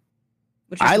though.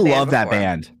 Which was I the band love that before.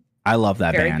 band. I love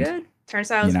that Very band. good.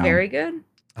 Turnstile is You know. very good.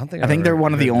 I don't think I think they're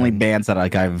one of the heard only them. bands that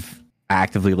like I've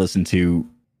actively listened to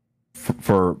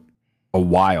for a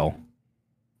while.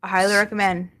 I highly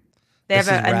recommend. They This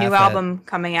have is a new Raph at- album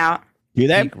coming out. Do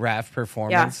they? Peak Raph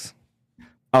performance.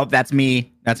 Oh, that's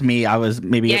me. That's me. I was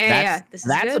maybe Yeah, yeah, that's yeah. This is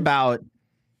that's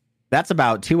good.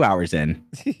 about 2 hours in.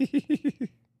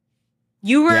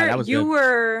 You were Yeah, that was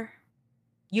good.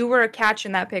 you were a catch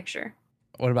in that picture.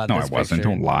 What about No, I this wasn't. picture?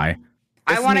 Don't lie.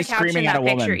 I This is want me to couch in screaming at that a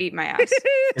picture. woman. Eat my ass.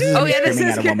 This is Oh me yeah, this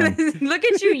screaming is at a woman. good. Look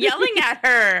at you yelling at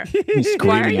her. I'm Why are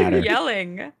screaming you at her.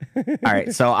 yelling? All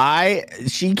right, so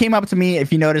she came up to me.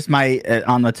 If you notice my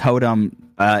on the totem,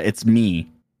 it's me,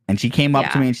 and she came up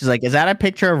to Yeah. me and she's like, "Is that a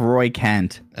picture of Roy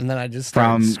Kent And then I just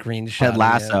from started screenshotting Ted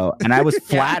Lasso?" And I was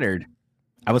flattered.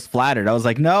 I was flattered. I was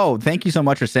like, "No, thank you so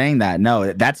much for saying that.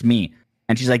 No, that's me."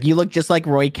 And she's like, you look just like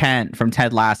Roy Kent from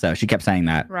Ted Lasso. She kept saying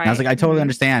that. Right. And I was like, I totally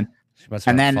understand.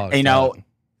 And then,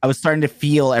 I was starting to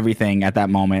feel everything at that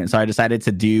moment. So I decided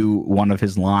to do one of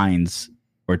his lines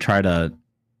or try to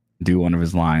do one of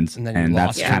his lines. And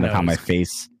that's kind of how my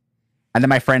face. And then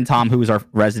my friend Tom, who was our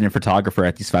resident photographer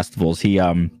at these festivals, he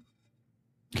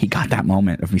got that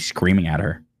moment of me screaming at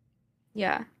her.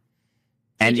 Yeah.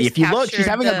 And if you look, she's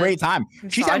having a great time.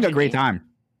 She's having a great time.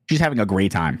 She's having a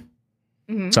great time.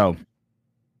 Mm-hmm. So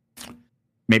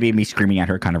maybe me screaming at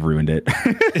her kind of ruined it.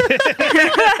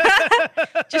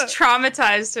 Just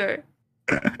traumatized her.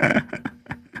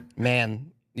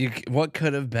 Man, what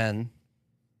could have been?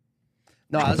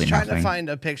 No, Probably I was trying nothing. to find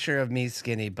a picture of me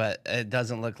skinny, but it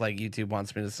doesn't look like YouTube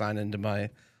wants me to sign into my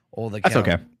old account. That's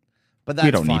okay. But that's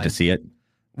you don't fine. need to see it.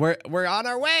 We're on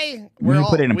our way. We'll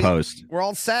put it in post. We're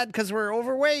all sad because we're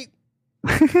overweight.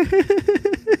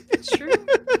 It's true.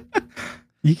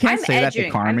 You can't say that to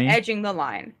Carmi. I'm edging the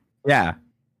line. Yeah.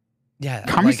 Yeah.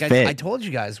 Carmi's fit. I told you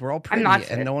guys, we're all pretty,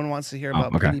 and no one wants to hear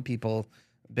about pretty people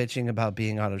bitching about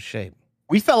being out of shape.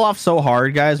 We fell off so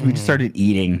hard, guys. We just started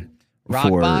eating. Rock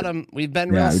bottom. We've been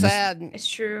real sad. It's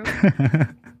true.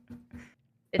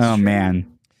 Oh,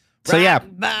 man. So, yeah.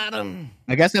 Bottom.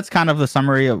 I guess that's kind of the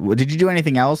summary of. Did you do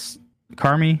anything else,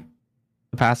 Carmi?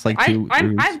 The past like two weeks?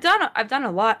 I've done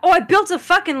a lot. Oh, I built a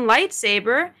fucking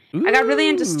lightsaber. Ooh. I got really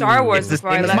into Star Wars before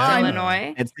I left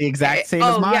Illinois. It's the exact same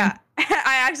as mine. Yeah.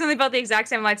 I accidentally built the exact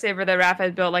same lightsaber that Raph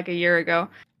had built like a year ago.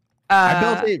 I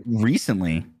built it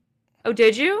recently. Oh,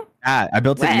 did you? Yeah, I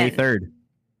built it May 3rd.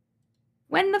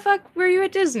 When the fuck were you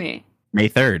at Disney? May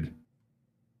 3rd.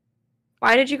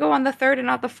 Why did you go on the 3rd and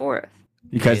not the 4th?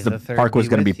 Because the park was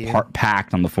going to be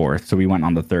packed on the 4th, so we went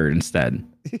on the 3rd instead.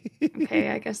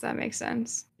 Okay, I guess that makes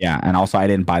sense. Yeah, and also I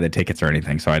didn't buy the tickets or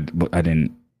anything, so I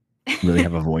didn't really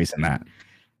have a voice in that.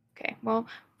 Okay, well,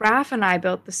 Raph and I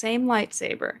built the same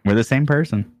lightsaber. We're the same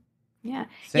person. Yeah.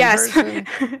 Yes.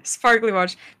 Sparkly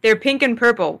watch. They're pink and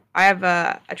purple.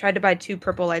 I tried to buy 2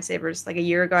 purple lightsabers. Like a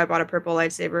year ago, I bought a purple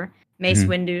lightsaber, Mace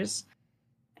Windu's,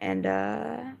 and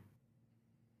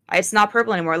it's not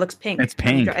purple anymore. It looks pink. It's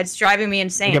pink. It's driving me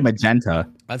insane. Like a magenta.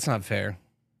 That's not fair.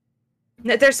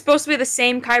 They're supposed to be the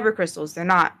same kyber crystals. They're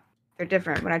not. They're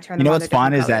different. When I turn them on, what's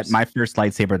fun is that my first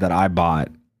lightsaber that I bought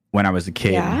when I was a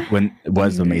kid, when it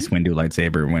was the Mace Windu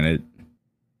lightsaber,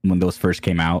 when those first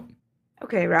came out.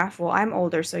 Okay, Raph. Well, I'm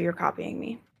older, so you're copying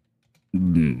me.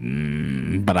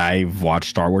 But I've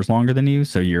watched Star Wars longer than you,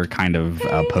 so you're kind of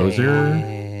a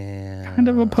poser. Kind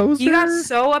of a poser. You got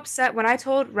so upset when I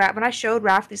showed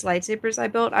Raph these lightsabers I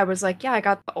built. I was like, yeah, I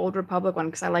got the Old Republic one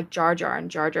because I like Jar Jar,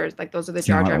 and Jar Jar's like those are the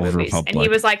Jar Jar movies. And he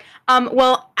was like,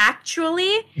 well,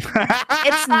 actually,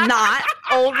 it's not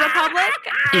Old Republic.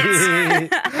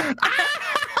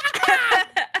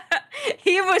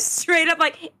 He was straight up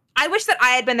like, I wish that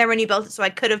I had been there when you built it, so I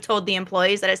could have told the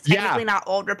employees that it's technically not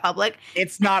Old Republic.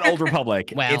 It's not Old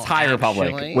Republic. Well, it's High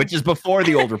Republic, which is before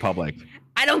the Old Republic.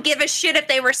 I don't give a shit if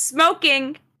they were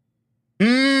smoking.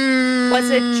 Was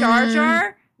it Jar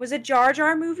Jar? Was it Jar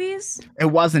Jar movies? It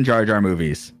wasn't Jar Jar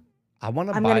movies. I'm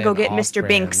gonna go get Mr.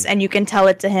 Binks, and you can tell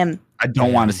it to him. I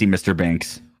don't want to see Mr.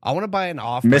 Binks. I want to buy an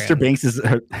off. Mr. Binks is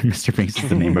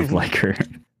the name of like her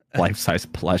life-size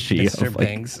plushie. Mr.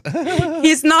 Binks.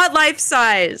 He's not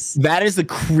life-size. That is the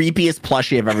creepiest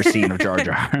plushie I've ever seen of Jar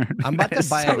Jar. I'm about to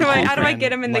buy. How do I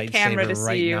get him in the camera to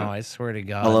see you? Now, I swear to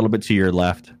God. A little bit to your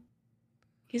left.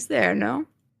 He's there, no?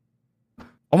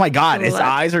 Oh my God, his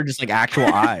eyes are just like actual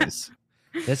eyes.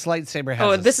 This lightsaber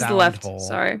has this is the left. Hole.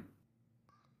 Sorry.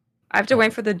 I have to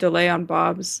wait for the delay on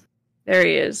Bob's. There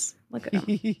he is. Look at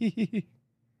him.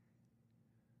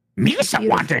 Misa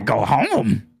want to go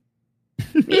home.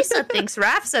 Misa thinks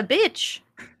Raph's a bitch.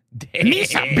 Damn.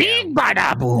 Misa big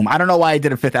bada boom. I don't know why I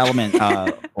did a Fifth Element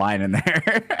line in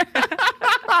there.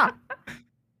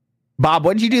 Bob,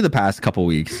 what did you do the past couple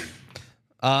weeks?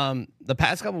 The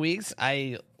past couple weeks,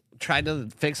 I tried to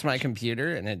fix my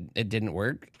computer and it didn't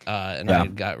work. I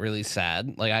got really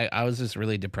sad. Like I was just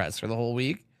really depressed for the whole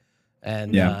week.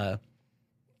 And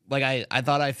like I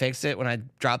thought I fixed it when I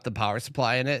dropped the power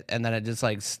supply in it, and then it just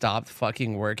like stopped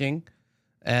fucking working.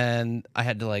 And I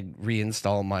had to like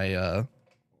reinstall my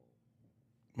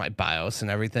my BIOS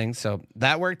and everything. So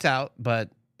that worked out, but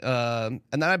and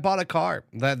then I bought a car.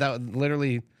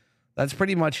 That's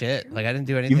pretty much it. Like I didn't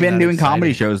do anything. You've been doing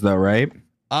comedy shows though, right?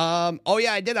 Oh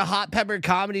yeah, I did a Hot Pepper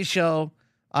comedy show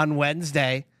on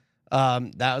Wednesday.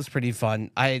 That was pretty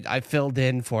fun. I filled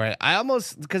in for it.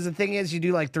 Because the thing is, you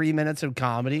do like 3 minutes of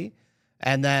comedy,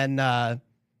 and then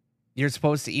you're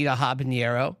supposed to eat a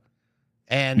habanero,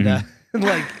 and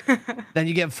like then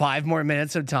you get 5 more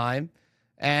minutes of time,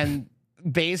 and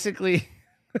basically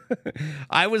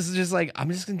I was just like, I'm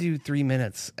just gonna do 3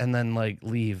 minutes and then like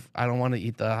leave. I don't want to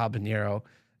eat the habanero.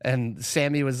 And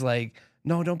Sammy was like,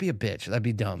 no, don't be a bitch. That'd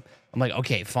be dumb. I'm like,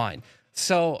 okay, fine.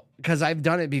 So, because I've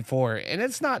done it before, and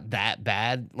it's not that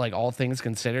bad, like all things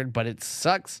considered, but it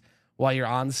sucks while you're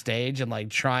on stage and like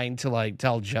trying to like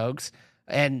tell jokes.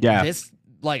 And this,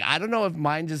 like, I don't know if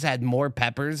mine just had more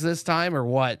peppers this time or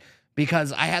what,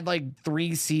 because I had like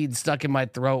 3 seeds stuck in my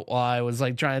throat while I was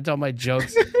like trying to tell my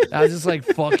jokes. I was just like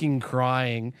fucking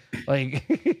crying. Like,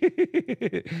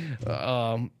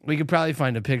 we could probably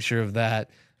find a picture of that.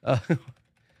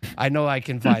 I know I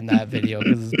can find that video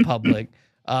because it's public.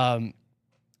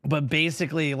 But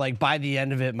basically, like by the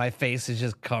end of it, my face is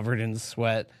just covered in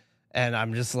sweat, and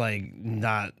I'm just like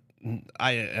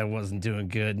I wasn't doing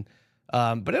good.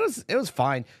 But it was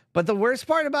fine. But the worst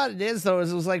part about it is though,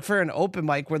 is it was like for an open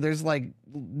mic where there's like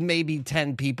maybe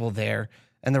 10 people there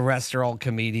and the rest are all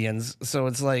comedians. So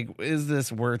it's like, is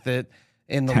this worth it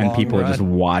in the 10 long people run? just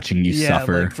watching you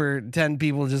suffer. Like for 10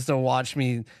 people just to watch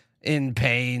me in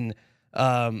pain.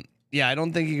 Yeah, I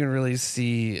don't think you can really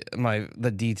see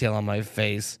the detail on my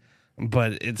face,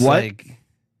 but it's like,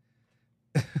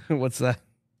 what's that?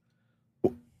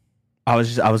 I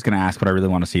was gonna ask, but I really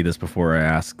want to see this before I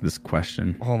ask this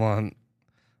question. Hold on,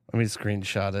 let me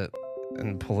screenshot it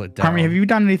and pull it down. Carmi, have you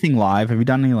done anything live? Have you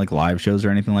done any like live shows or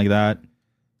anything like that?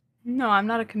 No, I'm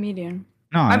not a comedian.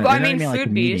 No, I mean like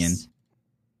Food Beast.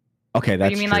 Okay,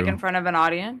 that's you mean true. like in front of an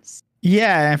audience?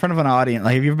 Yeah, in front of an audience.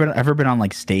 Like, have you ever been on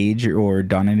like stage or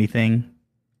done anything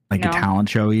like a talent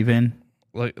show even?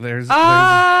 Look, there's me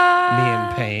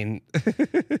in pain.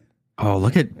 Oh,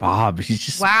 look at Bob. He's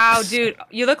just wow, dude.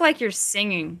 You look like you're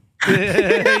singing.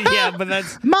 Yeah, but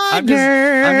that's my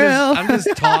girl. I'm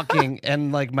just talking,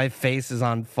 and like my face is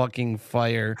on fucking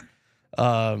fire.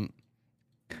 I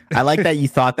like that you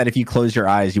thought that if you closed your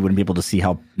eyes, you wouldn't be able to see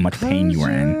how much pain you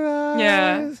were in.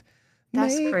 Yeah,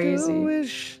 that's crazy.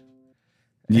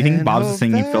 Do you think Bob's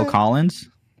singing Phil Collins?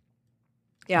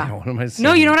 Yeah. What am I singing?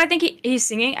 No, you know what I think he's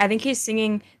singing? I think he's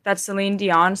singing that Celine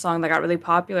Dion song that got really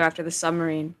popular after the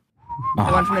submarine. The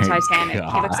one from the Titanic.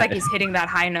 God. He looks like he's hitting that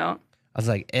high note. I was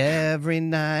like, every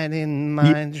night in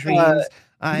my dreams,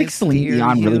 I think Celine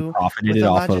Dion really profited it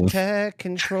off of Logitech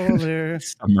controller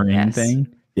submarine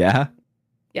thing. Yeah.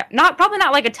 Yeah, probably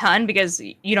not like a ton because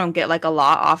you don't get like a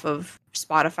lot off of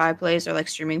Spotify plays or like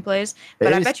streaming plays.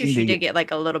 But I bet you she did get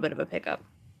like a little bit of a pickup.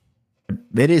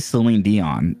 It is Celine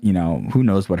Dion. You know, who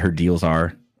knows what her deals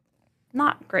are?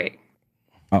 Not great.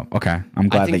 Oh, okay. I'm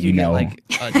glad that you know.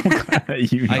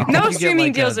 No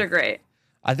streaming deals are great.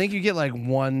 I think you get like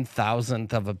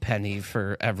 1,000th of a penny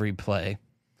for every play.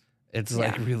 It's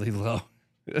like really low.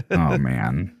 Oh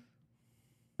man,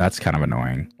 that's kind of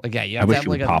annoying. Like you have to have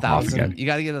like 1,000. You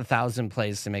got to get 1,000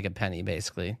 plays to make a penny,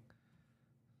 basically.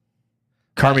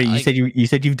 Carmi, you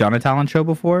said you've done a talent show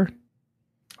before.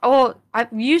 Oh,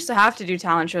 we used to have to do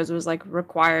talent shows. It was like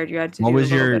required. You had to do a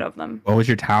little bit of them. What was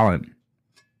your talent?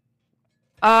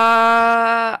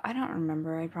 I don't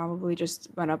remember. I probably just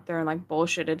went up there and like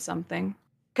bullshitted something.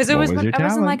 Because I was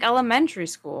in like elementary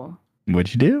school.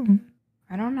 What'd you do?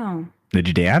 I don't know. Did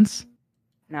you dance?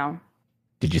 No.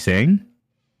 Did you sing?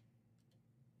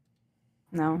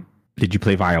 No. Did you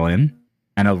play violin?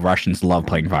 I know Russians love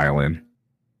playing violin.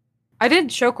 I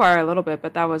did show choir a little bit,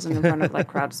 but that wasn't in front of like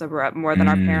crowds that were up more than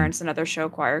our parents and other show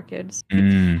choir kids.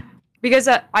 Because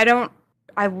I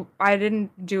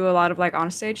didn't do a lot of like on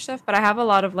stage stuff, but I have a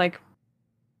lot of like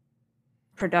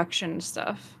production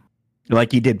stuff.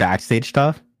 Like you did backstage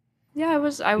stuff? Yeah, I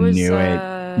was Knew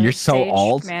it. You're so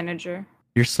old. Manager.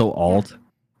 You're so old. Yeah.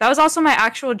 That was also my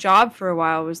actual job for a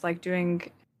while, was like doing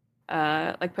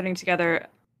like putting together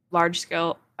large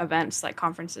scale events like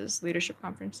conferences, leadership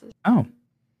conferences. Oh.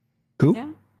 Cool.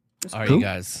 Yeah. All right, you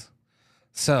guys.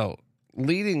 So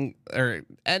ending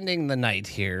the night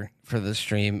here for the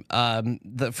stream.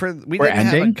 We're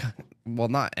ending? Well,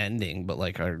 not ending, but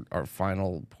like our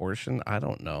final portion. I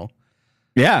don't know.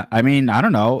 Yeah, I mean, I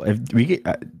don't know if we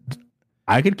get.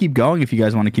 I could keep going if you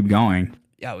guys want to keep going.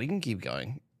 Yeah, we can keep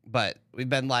going, but we've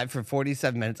been live for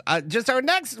 47 minutes. Just our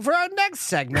next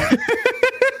segment.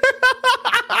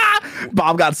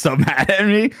 Bob got so mad at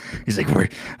me. He's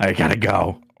like, I gotta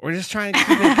go. We're just trying to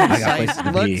keep it concise.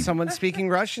 Look, someone's speaking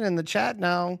Russian in the chat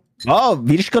now. Oh,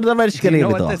 do you know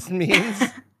what this means?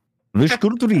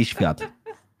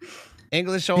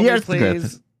 English only,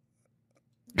 please.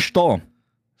 Что?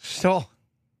 Что?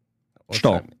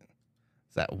 Что?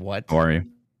 Is that what? Sorry.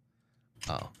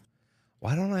 Oh.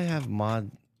 Why don't I have mod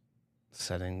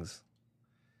settings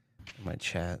in my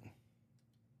chat?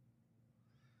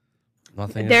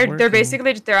 Nothing. They're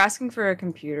basically they're asking for a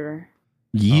computer.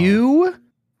 You?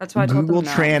 That's why I told Google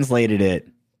them no. translated it.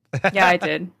 Yeah, I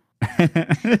did.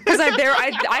 Because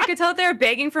I could tell they were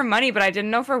begging for money, but I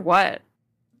didn't know for what.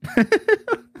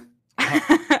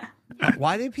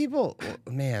 Why do people?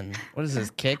 Man, what is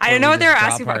this kick? I didn't know what they were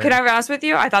asking for. Can I be honest with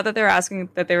you? I thought that they were asking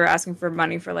for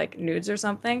money for like nudes or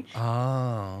something.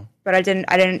 Oh, but I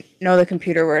didn't know the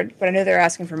computer word. But I knew they were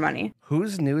asking for money.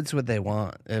 Whose nudes would they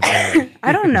want?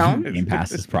 I don't know. Game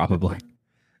passes probably.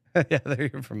 Yeah, they're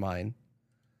here for mine.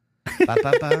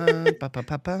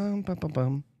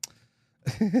 Ba-ba-ba-ba-ba-ba-bum.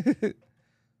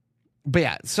 But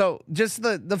yeah, so just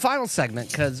the final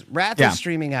segment, because Wrath is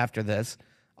streaming after this.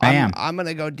 I'm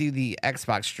gonna go do the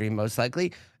Xbox stream most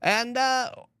likely, and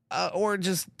or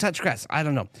just touch grass. I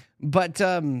don't know, but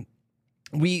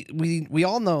we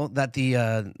all know that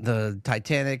the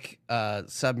Titanic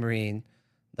submarine,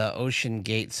 the Ocean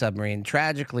Gate submarine,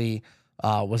 tragically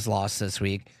was lost this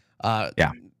week.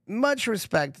 Much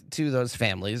respect to those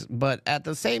families, but at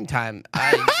the same time,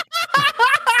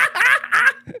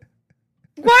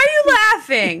 Why are you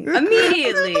laughing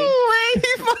immediately? The way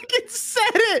he fucking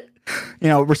said it.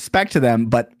 Respect to them,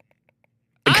 but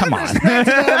come on.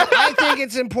 I think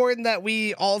it's important that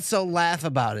we also laugh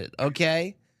about it,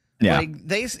 okay? Yeah. Like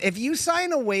if you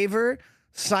sign a waiver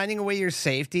signing away your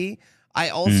safety, I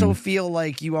also feel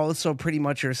like you also pretty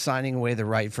much are signing away the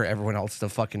right for everyone else to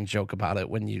fucking joke about it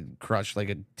when you crush like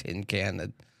a tin can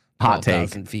at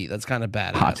 12,000 feet. That's kind of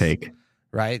badass. Hot take.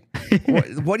 Right?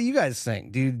 What do you guys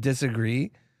think? Do you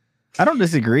disagree? I don't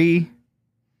disagree.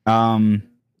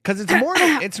 Because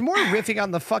it's more riffing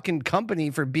on the fucking company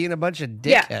for being a bunch of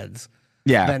dickheads.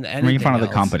 Yeah, than making fun of the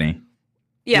else. company.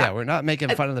 Yeah, we're not making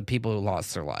fun of the people who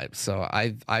lost their lives. So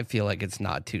I feel like it's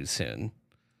not too soon.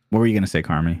 What were you gonna say,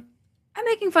 Carmi? I'm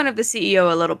making fun of the CEO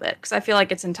a little bit because I feel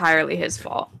like it's entirely his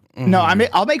fault. Mm-hmm. No,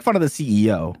 I'll make fun of the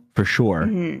CEO for sure.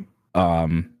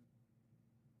 Mm-hmm.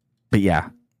 But yeah.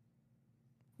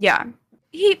 Yeah.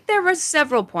 There were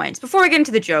several points. Before we get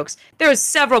into the jokes, there was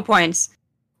several points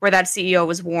where that CEO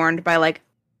was warned by like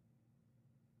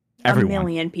everyone. a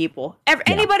million people.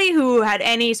 Anybody who had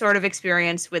any sort of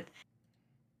experience with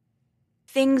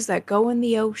things that go in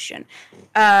the ocean.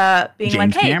 Being James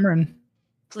like, hey, Cameron.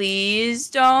 Please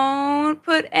don't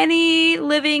put any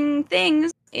living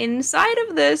things inside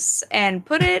of this and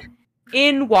put it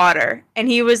in water. And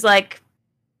he was like,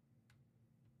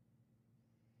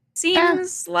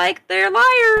 seems like they're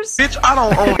liars. Bitch, I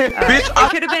don't own it. Bitch,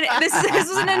 It could have been this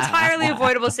was an entirely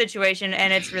avoidable situation,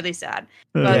 and it's really sad.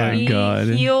 But we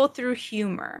heal through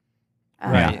humor.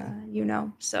 Right.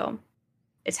 So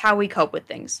it's how we cope with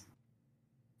things.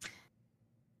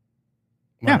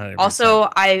 Yeah. 100%. Also,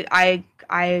 I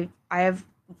have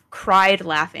cried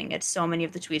laughing at so many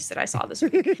of the tweets that I saw this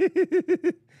week.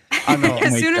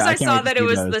 As soon as I saw that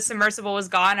the submersible was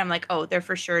gone, I'm like, oh, they're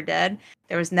for sure dead.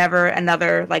 There was never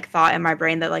another like thought in my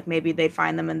brain that like maybe they'd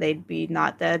find them and they'd be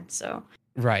not dead. So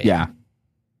right. Yeah.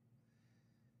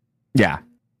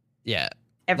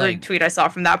 Every tweet I saw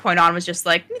from that point on was just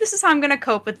like, this is how I'm gonna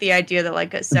cope with the idea that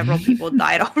like several people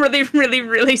died already really,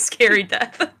 really scary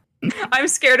death. I'm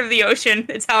scared of the ocean.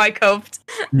 It's how I coped.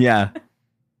 Yeah.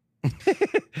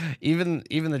 Even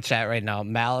the chat right now,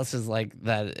 Malice is like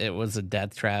that it was a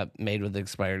death trap made with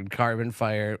expired carbon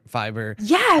fiber.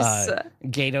 Yes.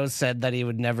 Gato said that he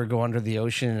would never go under the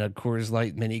ocean in a Coors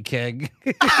Light mini keg.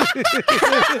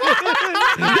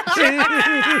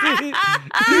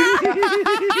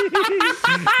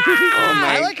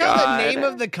 I like how the name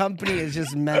of the company is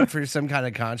just meant for some kind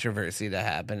of controversy to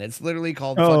happen. It's literally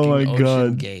called fucking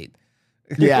Ocean Gate.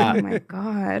 Yeah. Oh my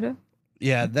god.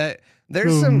 Yeah,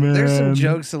 there's some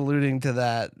jokes alluding to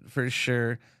that for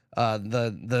sure.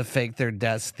 The fake their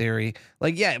deaths theory.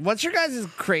 Like, yeah, what's your guys'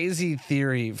 crazy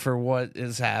theory for what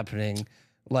is happening?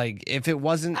 Like, if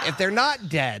they're not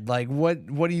dead, like what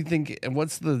do you think?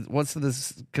 What's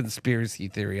this conspiracy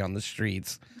theory on the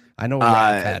streets? I know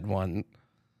Raph had one.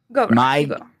 Go.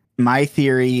 My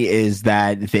theory is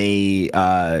that they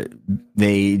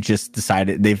just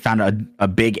decided they found a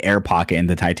big air pocket in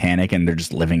the Titanic and they're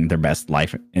just living their best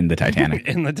life in the Titanic.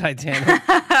 In the Titanic.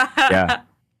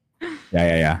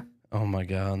 Yeah. Oh my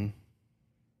god.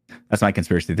 That's my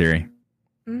conspiracy theory.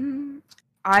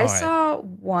 I saw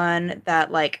one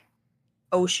that like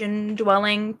ocean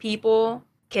dwelling people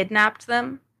kidnapped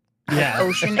them. Yeah.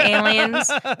 Ocean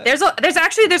aliens. There's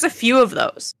a few of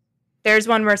those. There's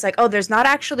one where it's like, oh, there's not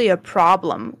actually a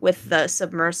problem with the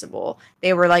submersible.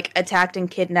 They were like attacked and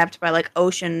kidnapped by like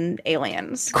ocean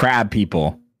aliens. Crab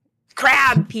people.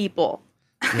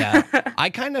 Yeah. I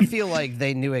kind of feel like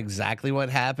they knew exactly what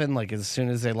happened, like as soon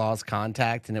as they lost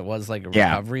contact, and it was like a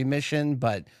recovery mission.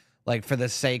 But like for the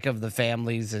sake of the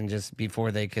families and just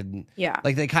before they could,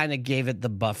 like they kind of gave it the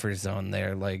buffer zone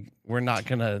there. Like we're not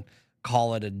gonna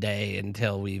call it a day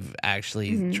until we've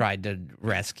actually tried to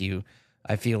rescue.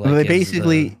 I feel like they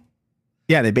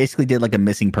basically did like a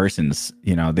missing persons.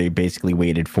 You know, they basically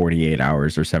waited 48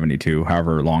 hours or 72,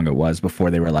 however long it was,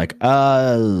 before they were like,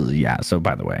 yeah. So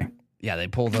by the way, yeah, they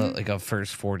pulled a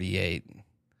first 48.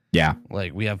 Yeah.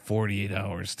 Like we have 48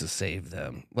 hours to save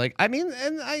them. Like, I mean,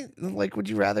 and I like, would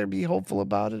you rather be hopeful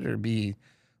about it or be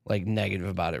like negative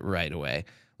about it right away?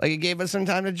 Like it gave us some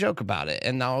time to joke about it.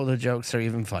 And now the jokes are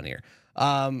even funnier.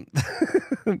 That's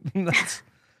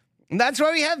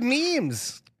why we have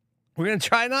memes. We're going to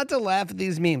try not to laugh at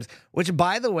these memes, which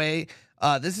by the way,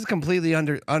 this is completely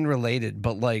unrelated,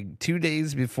 but like 2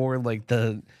 days before like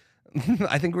I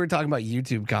think we were talking about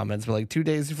YouTube comments, but like 2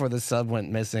 days before the sub went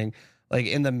missing, like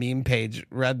in the meme page,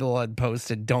 Red Bull had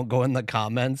posted, "Don't go in the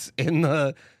comments in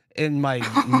my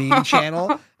meme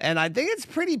channel," and I think it's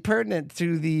pretty pertinent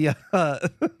to the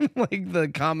like the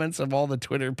comments of all the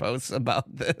Twitter posts about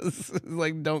this.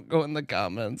 Like, don't go in the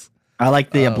comments. I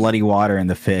like the bloody water and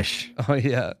the fish. Oh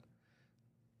yeah,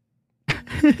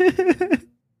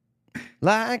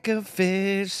 like a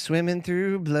fish swimming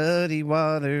through bloody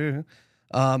water.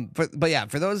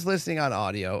 For those listening on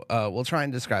audio, we'll try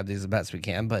and describe these the best we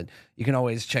can, but you can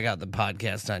always check out the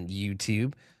podcast on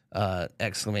YouTube, !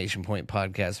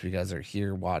 Podcast. If you guys are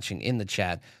here watching in the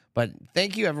chat, but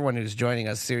thank you everyone who's joining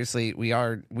us. Seriously,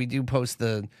 we do post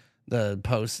the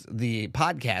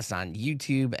podcast on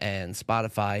YouTube and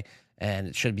Spotify, and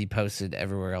it should be posted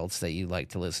everywhere else that you like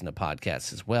to listen to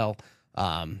podcasts as well.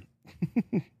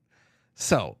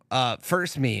 So,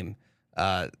 first meme,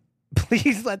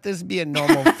 please let this be a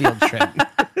normal field trip.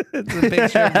 It's a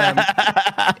picture of them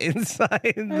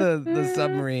inside the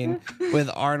submarine with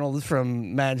Arnold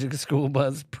from Magic School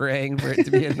Bus praying for it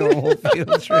to be a normal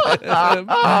field trip.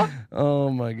 Oh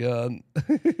my God.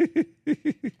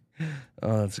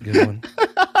 Oh, that's a good one.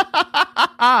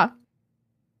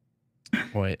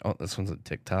 Wait, this one's a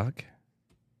TikTok.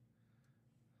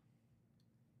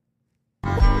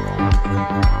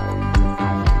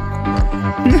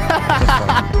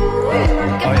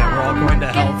 Oh yeah, we're all going to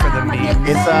hell for the memes.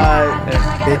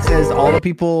 It says all the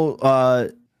people.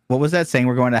 What was that saying?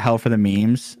 We're going to hell for the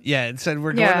memes. Yeah, it said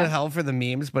we're going to hell for the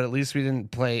memes, but at least we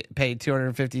didn't pay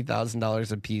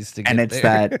 $250,000 a piece to get and it's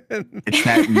there.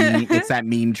 it's that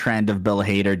meme trend of Bill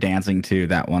Hader dancing to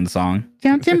that one song.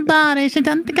 And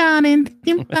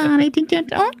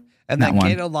then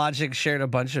Kato Logic shared a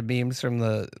bunch of memes from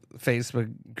the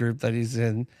Facebook group that he's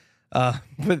in.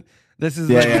 But this is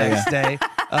the next day.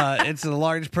 It's a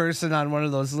large person on one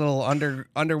of those little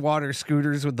underwater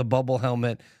scooters with the bubble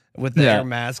helmet with the air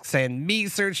mask saying, "Me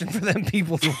searching for them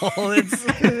people's wallets."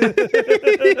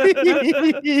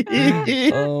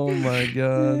 Oh my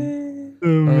God.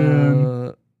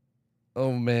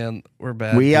 Oh man, we're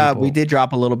bad. We did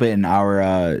drop a little bit in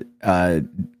our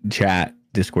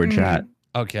Discord chat.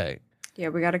 Okay. Yeah,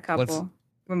 we got a couple.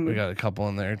 We got a couple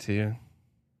in there too.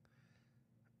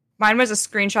 Mine was a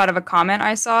screenshot of a comment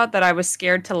I saw that I was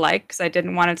scared to like because I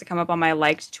didn't want it to come up on my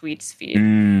liked tweets feed.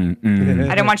 I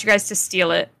didn't want you guys to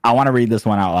steal it. I want to read this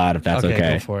one out loud if that's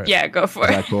okay. Go for it. Yeah, go for it.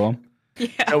 Is that cool? Yeah.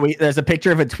 So there's a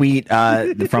picture of a tweet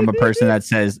from a person that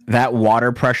says that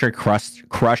water pressure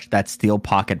crushed that steel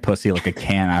pocket pussy like a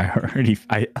can.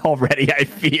 I already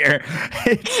fear.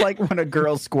 It's like when a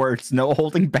girl squirts, no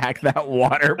holding back that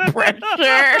water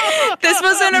pressure. This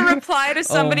was in a reply to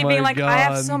somebody being like, God. "I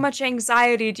have so much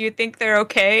anxiety. Do you think they're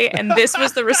okay?" And this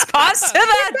was the response to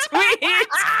that tweet.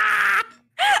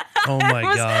 Oh my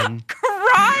God.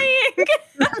 Crying.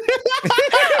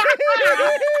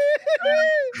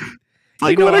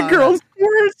 Like when a girl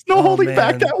squirts, no holding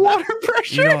back that water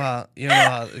pressure. You know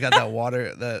how got that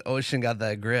water, the ocean got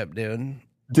that grip, dude.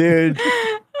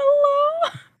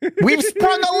 Hello. We've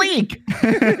sprung a leak.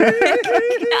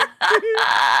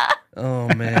 Oh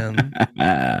man.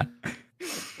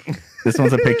 This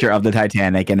one's a picture of the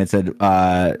Titanic, and it said,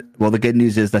 well, the good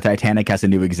news is the Titanic has a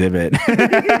new exhibit.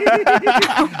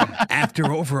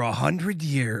 After over 100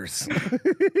 years.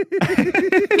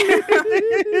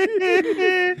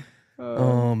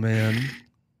 Oh man.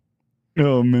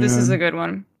 Oh man. This is a good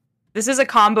one. This is a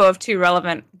combo of two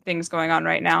relevant things going on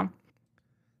right now.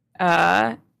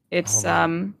 It's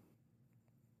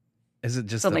Is it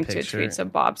just a a link to a picture? tweet, so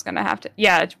Bob's gonna have to.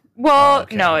 Yeah. Well,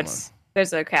 okay, no, hold it's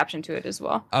there's a caption to it as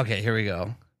well. Okay, here we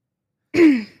go.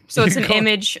 So it's an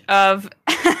image of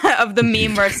of the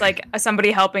meme where it's like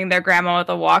somebody helping their grandma with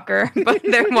a walker, but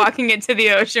they're walking into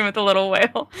the ocean with a little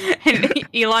whale, and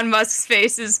Elon Musk's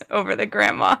face is over the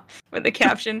grandma with the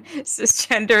caption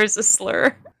 "Cisgender is a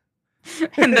slur."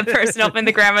 And the person helping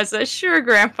the grandma says, "Sure,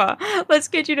 Grandpa, let's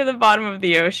get you to the bottom of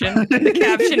the ocean." And the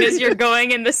caption is, "You're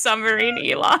going in the submarine,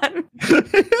 Elon."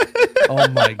 Oh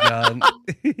my god.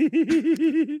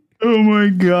 Oh my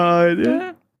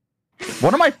god.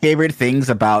 One of my favorite things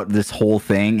about this whole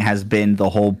thing has been the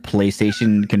whole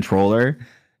PlayStation controller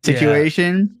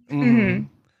situation. Mhm.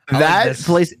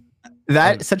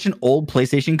 That's such an old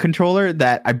PlayStation controller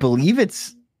that I believe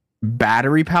it's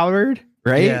battery powered,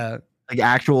 right? Yeah. Like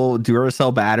actual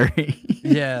Duracell battery.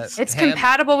 Yeah. It's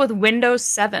compatible with Windows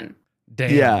 7.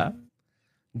 Damn. Yeah.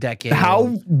 Decade. How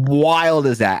old. wild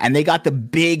is that? And they got the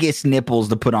biggest nipples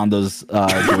to put on those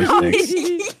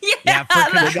joysticks. Yeah,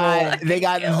 for control. They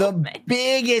got the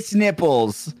biggest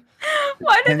nipples.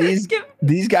 Why did And they skip?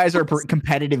 these guys are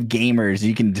competitive gamers.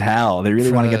 You can tell they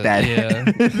really want to get that. Yeah.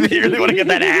 They really want to get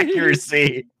that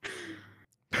accuracy.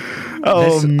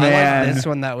 Oh I man, like this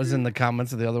one that was in the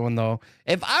comments of the other one though.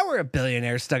 If I were a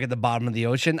billionaire stuck at the bottom of the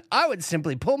ocean, I would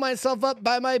simply pull myself up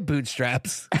by my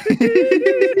bootstraps.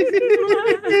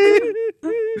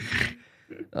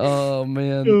 Oh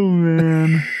man. Oh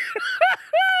man.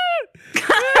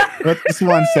 What's this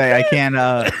one say? I can't.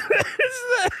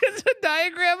 It's a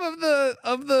diagram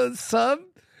of the sub.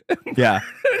 Yeah.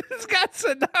 It's got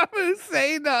Saddam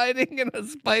Hussein hiding in a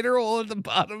spider hole at the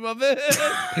bottom of it.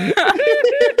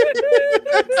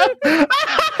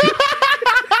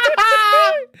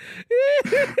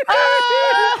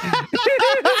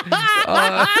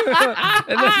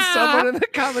 And then someone in the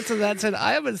comments of that said,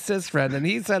 "I have a cis friend," and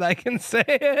he said, "I can say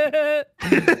it."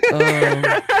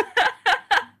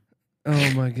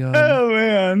 Oh my god. Oh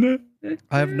man.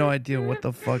 I have no idea what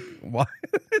the fuck. Why?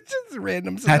 It's just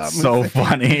random Saddam That's so Hussein.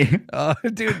 funny.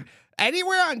 Dude,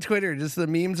 anywhere on Twitter, just the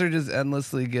memes are just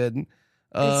endlessly good.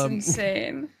 It's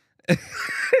insane.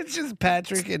 It's just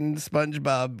Patrick and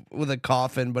SpongeBob with a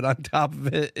coffin, but on top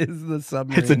of it is the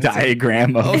submarine. It's a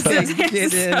diagram of. It's like, It's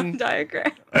get some in.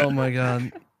 diagram. Oh my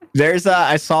god. There's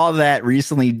I saw that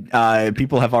recently.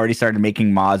 People have already started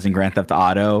making mods in Grand Theft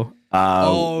Auto.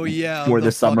 Oh yeah, for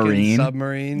the fucking submarine.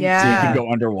 Submarine. So you Yeah. can go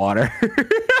underwater. Here,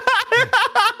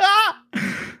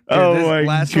 Oh my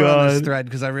last one on this god. thread,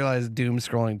 because I realized doom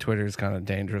scrolling Twitter is kind of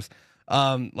dangerous.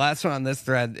 Last one on this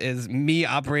thread is me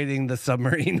operating the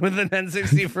submarine with an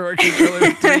N64 controller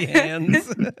with 3 hands.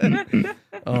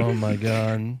 Oh my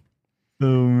god.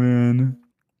 Oh man.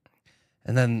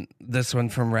 And then this one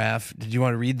from Raph. Did you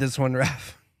want to read this one,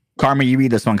 Raph? Karma, you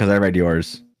read this one because I read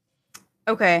yours.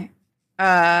 Okay.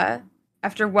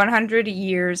 After 100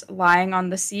 years lying on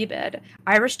the seabed,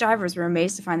 Irish divers were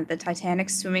amazed to find that the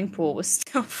Titanic's swimming pool was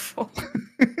still full.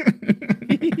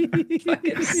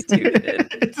 Fucking stupid.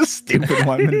 It's a stupid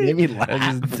one. It made me laugh.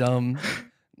 That's just dumb.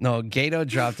 No, Gato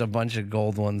dropped a bunch of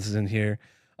gold ones in here.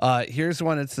 Here's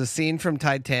one. It's the scene from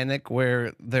Titanic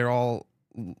where they're all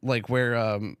like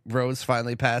where Rose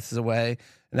finally passes away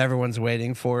and everyone's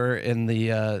waiting for her in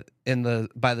the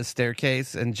by the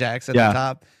staircase and Jack's at the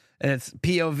top. And it's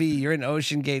POV, you're in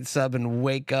Ocean Gate sub and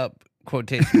wake up,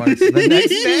 quotation marks, the next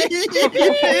day.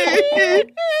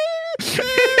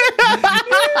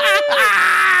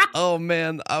 Oh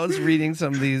man, I was reading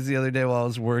some of these the other day while I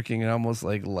was working and I almost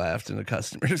like laughed in a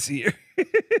customer's ear.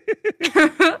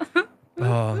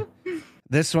 Oh,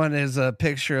 this one is a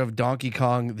picture of Donkey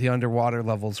Kong, the underwater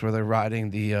levels where they're riding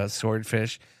the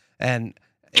swordfish. And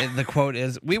the quote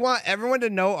is, "We want everyone to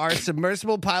know our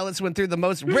submersible pilots went through the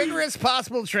most rigorous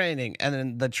possible training." And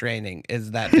then the training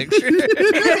is that picture.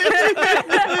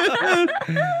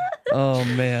 Oh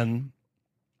man.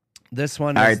 This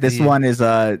one All is right,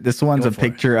 this one's a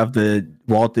picture of the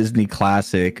Walt Disney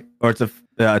Classic, or it's a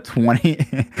 20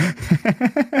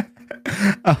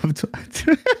 I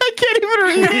can't even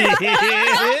read.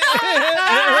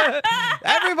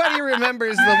 Everybody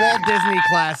remembers the Walt Disney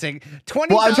Classic.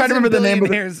 20,000 Well, I'm trying to remember the name of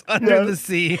billionaires under the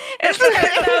sea. It's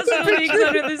 10,000 leagues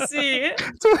under the sea.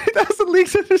 20,000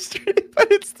 leagues under the street, but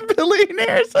it's the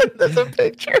billionaires, and there's a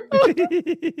picture of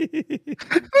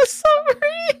the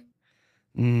submarine.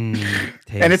 And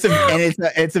it's a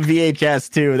VHS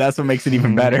too. That's what makes it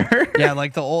even better. Yeah,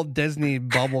 like the old Disney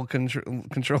bubble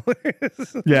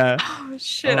controllers. Yeah. Oh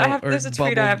shit! There's a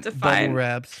tweet I have to find. Bubble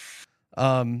wraps.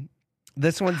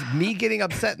 This one's me getting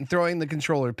upset and throwing the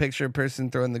controller. Picture a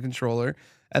person throwing the controller,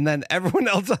 and then everyone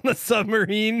else on the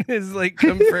submarine is like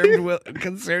concerned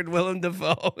Willem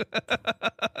Dafoe.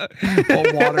 While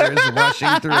water is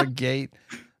rushing through a gate.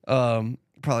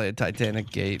 Probably a Titanic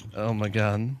gate. Oh my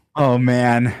god. Oh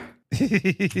man.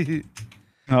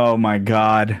 Oh my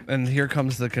god. And here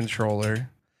comes the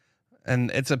controller. And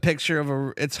it's a picture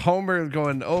of it's Homer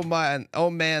going, "Oh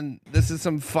man, this is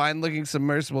some fine looking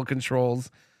submersible controls."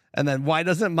 And then why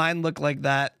doesn't mine look like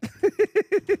that?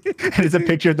 And it's a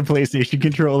picture of the PlayStation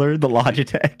controller, the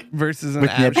Logitech. Versus an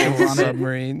With nipples actual on it.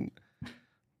 submarine.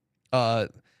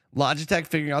 Logitech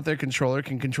figuring out their controller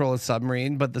can control a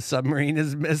submarine, but the submarine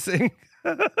is missing.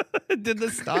 Did the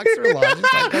stocks for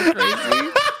Logitech go crazy?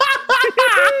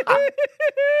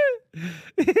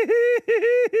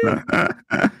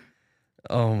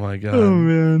 Oh my god. Oh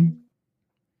man.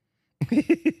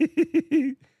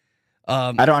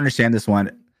 I don't understand this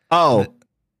one. Oh,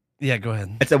 yeah, go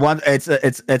ahead.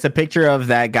 it's a picture of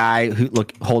that guy who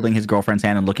holding his girlfriend's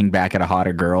hand and looking back at a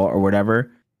hotter girl or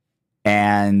whatever.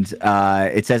 And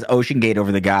it says Ocean Gate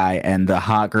over the guy, and the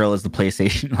hot girl is the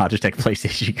Logitech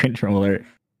PlayStation controller,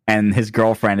 and his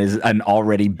girlfriend is an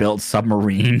already built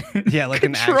submarine. Yeah, like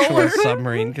an actual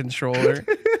submarine controller.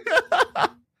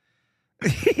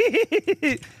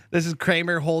 This is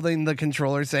Kramer holding the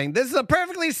controller saying, "This is a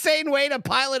perfectly sane way to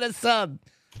pilot a sub."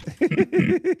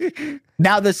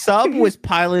 Now the sub was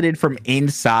piloted from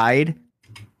inside,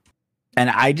 and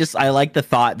I like the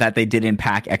thought that they didn't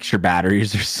pack extra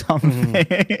batteries or something.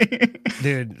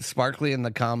 Dude, Sparkly in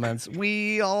the comments,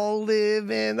 we all live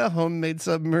in a homemade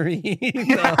submarine.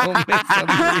 A homemade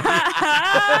submarine.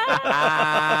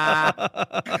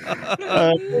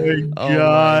 Oh my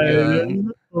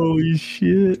god. Holy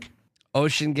shit.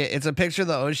 Ocean Gate. It's a picture of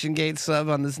the Ocean Gate sub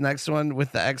on this next one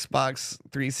with the Xbox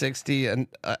 360 and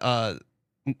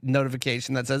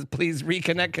notification that says, "Please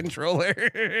reconnect controller."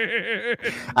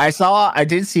 I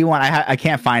did see one. I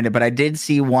can't find it, but I did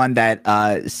see one that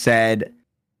said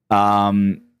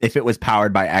if it was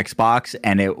powered by Xbox,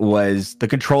 and it was the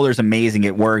controller's amazing,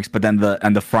 it works, but then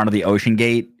on the front of the Ocean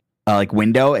Gate like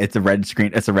window, it's a red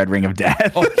screen. It's a red ring of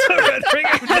death. Oh, it's a red ring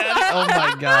of death. Oh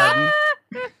my god.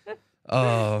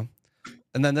 Oh.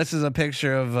 And then this is a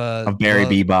picture of Barry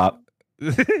Bebop.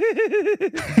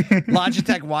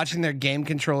 Logitech watching their game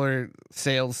controller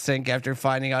sales sink after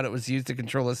finding out it was used to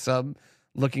control a sub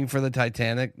looking for the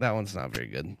Titanic. That one's not very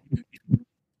good.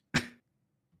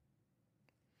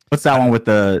 What's that one with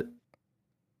the...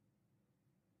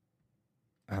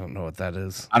 I don't know what that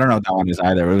is. I don't know what that one is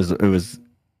either. It was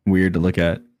weird to look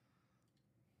at.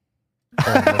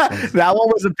 That one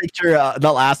was a picture.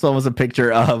 The last one was a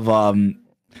picture of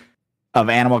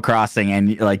Animal Crossing,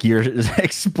 and like you're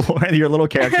exploring, your little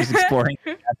character's exploring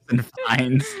and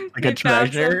finds like a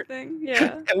treasure.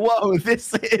 Yeah. Whoa,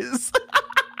 this is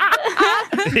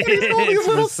It's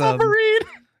little for some- submarine.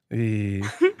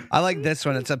 I like this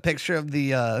one. It's a picture of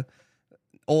the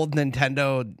old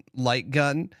Nintendo light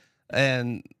gun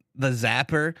and the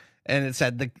zapper, and it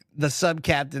said the sub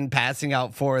captain passing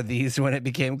out 4 of these when it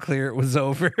became clear it was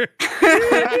over.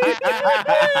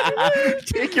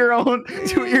 Take your own,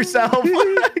 do it yourself.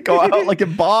 Go out like a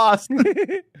boss.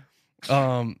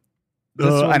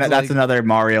 That's another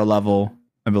Mario level,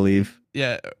 I believe.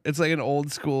 Yeah, it's like an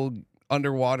old school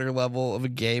underwater level of a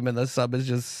game, and the sub is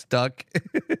just stuck.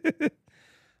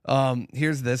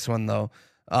 Here's this one though.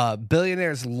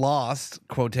 Billionaires lost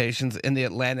quotations in the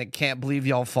Atlantic. Can't believe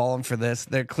y'all fallen for this.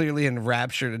 They're clearly in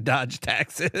rapture to dodge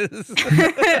taxes.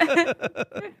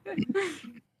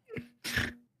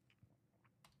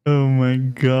 Oh my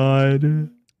god.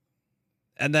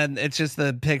 And then it's just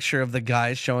the picture of the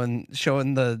guy showing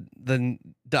the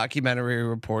documentary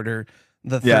reporter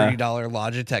the $30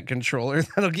 Logitech controller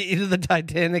that'll get you to the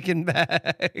Titanic and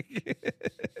back.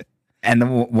 And the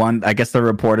one, I guess the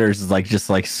reporters is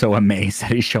just so amazed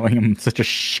that he's showing him such a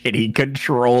shitty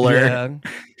controller. Yeah.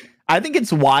 I think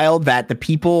it's wild that the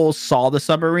people saw the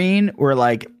submarine, were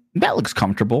like, that looks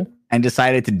comfortable, and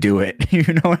decided to do it. You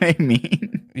know what I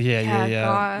mean? Yeah.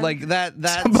 God. Like that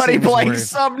Somebody seems playing weird.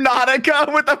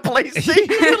 Subnautica with a PlayStation.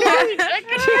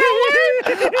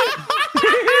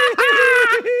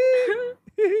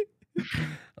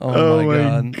 Oh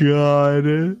my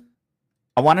god.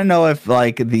 I want to know if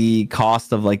the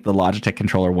cost of the Logitech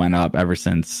controller went up ever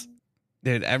since.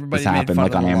 Dude, everybody This made happened, fun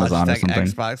like, of on the Amazon or Logitech something.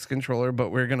 Xbox controller,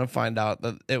 but we're gonna find out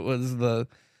that it was the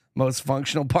most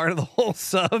functional part of the whole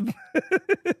sub.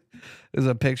 There's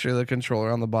a picture of the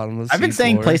controller on the bottom of the I've been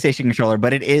saying PlayStation controller,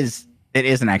 but it is an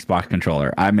Xbox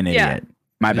controller. I'm an idiot.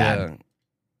 My bad. Yeah.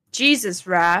 Jesus,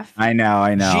 Raph. I know.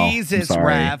 Jesus, I'm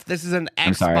sorry. Raph. This is an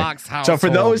I'm sorry. Xbox house. So for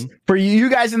you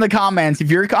guys in the comments, if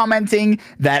you're commenting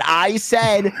that I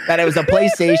said that it was a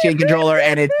PlayStation controller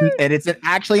and it's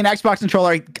actually an Xbox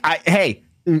controller, hey,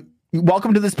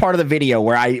 welcome to this part of the video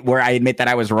where I admit that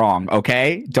I was wrong.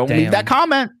 Okay, don't leave that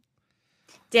comment.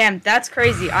 Damn, that's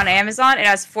crazy. On Amazon, it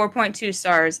has 4.2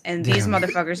 stars, and these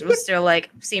motherfuckers was still like,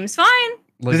 seems fine.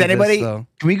 Does anybody? Can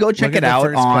we go check it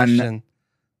out on? Question.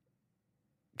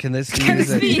 Can this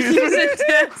be used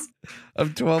at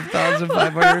of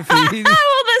 12,500 feet? Well,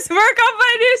 the this work on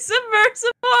my new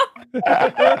submersible?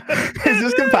 Is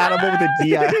this compatible with the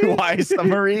DIY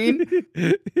submarine?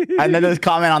 And then there's a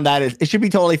comment on that is it should be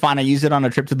totally fine. I used it on a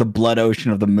trip to the blood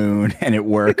ocean of the moon and it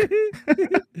worked.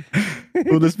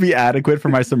 Will this be adequate for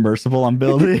my submersible I'm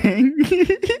building?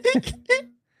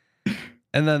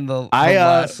 And then the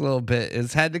last little bit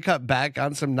is had to cut back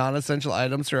on some non-essential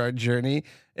items for our journey.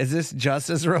 Is this just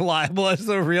as reliable as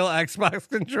the real Xbox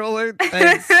controller?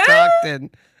 Thanks, Stockton.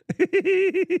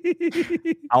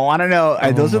 I want to know.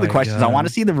 Those are the questions. God. I want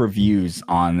to see the reviews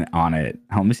on it.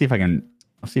 Let me see if I can.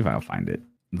 I'll see if I'll find it.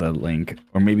 The link,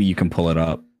 or maybe you can pull it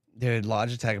up. Dude,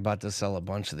 Logitech about to sell a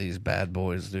bunch of these bad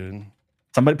boys, dude.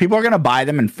 People are gonna buy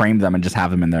them and frame them and just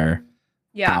have them in their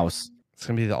house. It's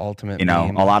gonna be the ultimate. You know,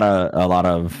 meme. a lot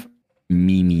of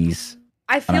memes.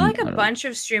 I feel like a bunch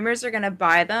of streamers are gonna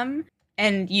buy them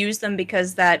and use them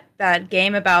because that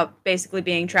game about basically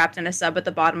being trapped in a sub at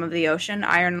the bottom of the ocean,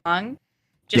 Iron Lung,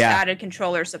 just added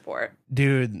controller support.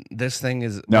 Dude, this thing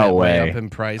is no way up in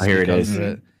price. Here it is.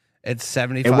 It's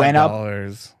 $75. It went up.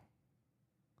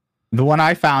 The one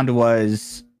I found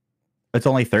it's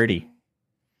only $30.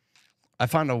 I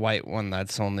found a white one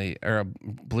that's only, or a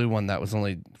blue one that was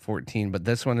only $14, but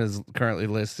this one is currently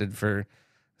listed for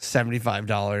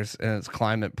 $75 and it's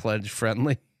climate pledge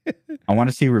friendly. I want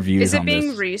to see reviews. Is it on being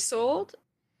this. resold?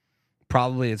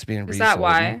 Probably it's being resold. Is that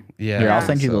why? Yeah. Here, I'll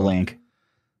send you the link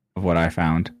of what I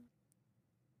found.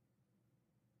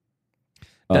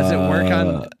 Does it work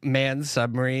on manned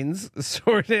submarines?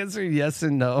 Short answer, yes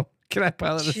and no. Can I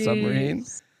pilot a submarine?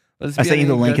 I sent you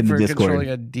the link in the Discord. Controlling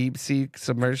a deep sea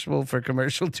submersible for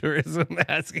commercial tourism.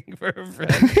 Asking for a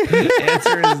friend.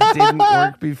 Answer is didn't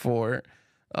work before.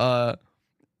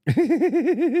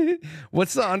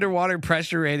 What's the underwater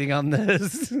pressure rating on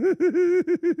this?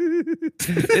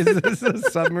 Is this a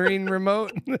submarine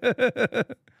remote?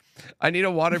 I need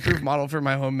a waterproof model for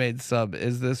my homemade sub.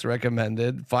 Is this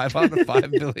recommended? 5 out of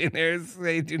 5 billionaires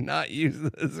say do not use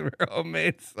this for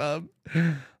homemade sub.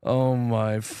 Oh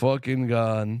my fucking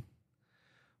God.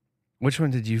 Which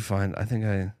one did you find?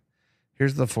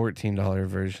 Here's the $14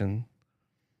 version.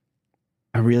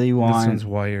 I really want this one's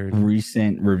wired.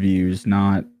 Recent reviews,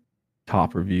 not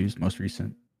top reviews, most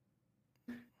recent.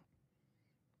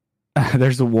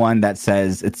 There's the one that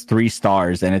says it's 3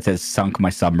 stars and it says sunk my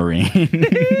submarine.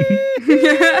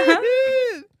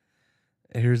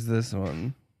 Here's this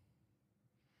one.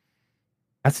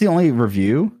 That's the only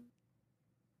review?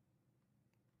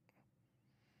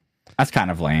 That's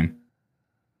kind of lame.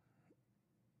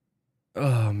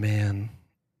 Oh man.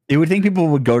 You would think people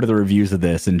would go to the reviews of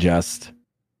this and just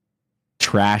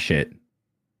trash it.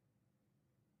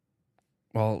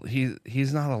 Well,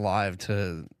 he's not alive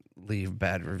to leave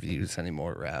bad reviews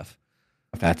anymore, Raph.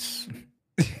 That's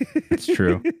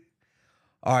true.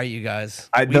 All right, you guys.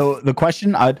 The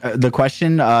question,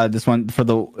 this one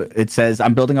it says,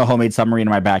 I'm building a homemade submarine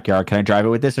in my backyard. Can I drive it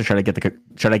with this, or should I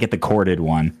get the corded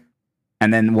one?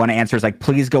 And then one answer is like,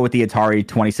 please go with the Atari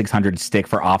 2600 stick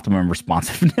for optimum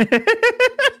responsiveness.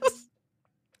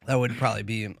 That would probably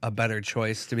be a better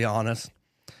choice, to be honest.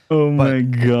 Oh my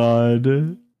God.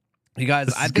 You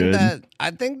guys, I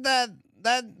think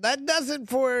that does it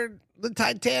for the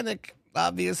Titanic,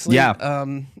 obviously. Yeah.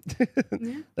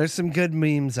 There's some good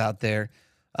memes out there.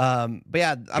 But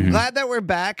yeah, I'm glad that we're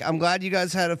back. I'm glad you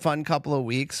guys had a fun couple of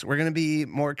weeks. We're going to be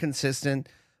more consistent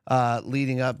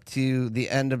leading up to the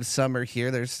end of summer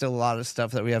here. There's still a lot of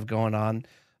stuff that we have going on.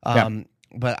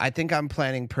 But I think I'm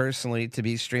planning personally to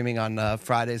be streaming on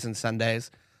Fridays and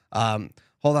Sundays.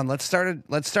 Hold on, let's start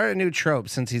a new trope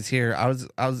since he's here.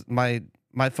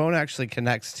 My phone actually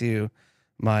connects to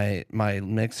my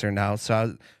mixer now.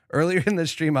 So earlier in the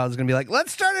stream, I was gonna be like,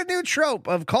 let's start a new trope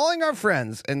of calling our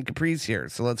friends, and Capri's here,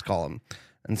 so let's call him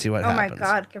and see what happens. Oh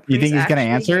my God, Capri's you think he's gonna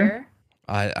answer? Here?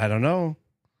 I don't know.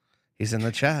 He's in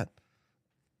the chat.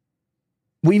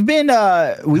 We've been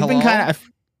kind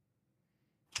of.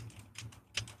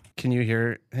 Can you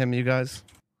hear him, you guys?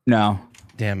 No.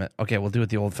 Damn it. Okay, we'll do it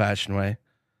the old-fashioned way.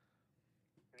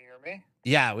 Can you hear me?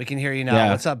 Yeah, we can hear you now.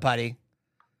 Yeah. What's up, buddy?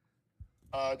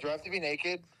 Do I have to be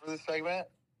naked for this segment?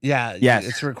 Yeah, yes,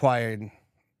 it's required.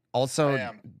 Also, I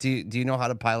am. do you know how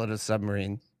to pilot a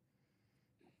submarine?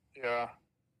 Yeah.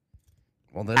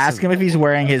 Well, ask him if he's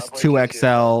wearing his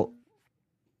 2XL.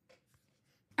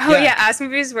 Oh yeah, ask him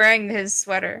if he's wearing his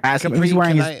sweater. Ask him if he's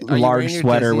wearing his large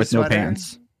sweater with no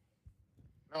pants.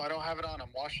 No, I don't have it on. I'm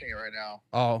washing it right now.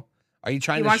 Oh, are you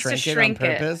trying He to shrink it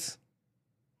on purpose?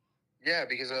 Yeah,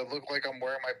 because I look like I'm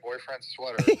wearing my boyfriend's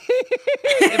sweater.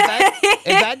 if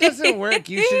that doesn't work,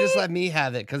 you should just let me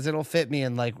have it because it'll fit me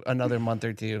in like another month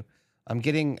or two. I'm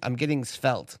getting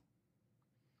svelte.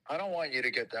 I don't want you to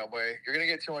get that way. You're gonna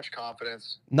get too much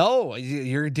confidence. No,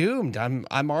 you're doomed.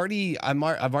 I've already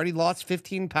lost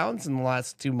 15 pounds in the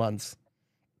last 2 months.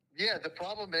 Yeah, the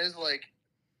problem is like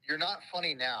you're not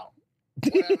funny now.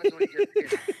 What happens when you get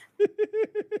skinny?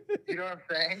 You know what I'm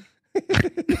saying? You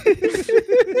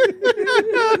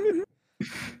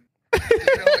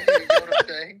know what I'm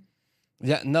saying?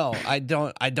 Yeah, no, I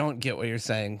don't get what you're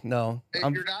saying. No,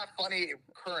 You're not funny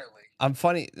currently. I'm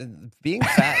funny. Being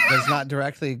fat does not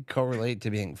directly correlate to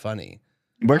being funny.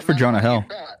 Worked for Jonah Hill.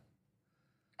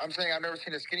 I'm saying I've never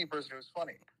seen a skinny person who's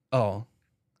funny. Oh,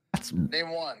 That's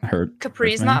Name one. hurt.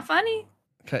 Capri's not funny.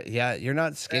 yeah, you're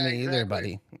not skinny either,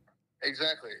 buddy.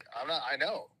 Exactly. I'm not. I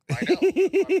know. I'm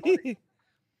funny.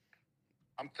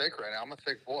 I'm thick right now. I'm a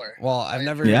thick boy. Well, I've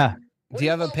never. Yeah. Do you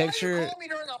have a Why do picture? you call me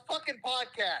during a fucking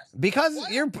podcast? Because Why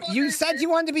you the fuck said you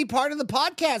wanted to be part of the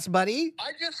podcast, buddy.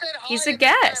 I just said hi. He's a and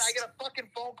then guest. I get a fucking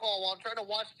phone call while I'm trying to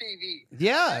watch TV.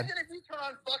 Yeah. Imagine if you turn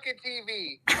on fucking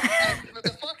TV and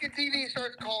the fucking TV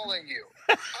starts calling you.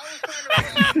 I was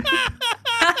trying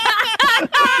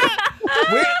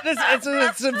to. It's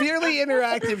a severely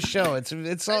interactive show. It's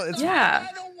Yeah.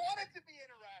 I don't want it to be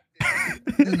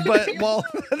interactive. But well,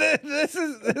 this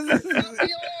is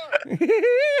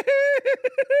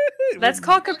Let's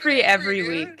call Capri every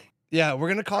week. yeah. We're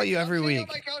gonna call you every week.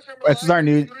 This is our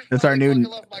new. That's our new.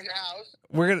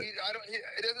 We're gonna.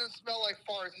 It doesn't smell like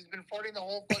farts. He's been farting the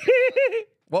whole fucking time.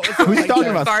 What was Who's it talking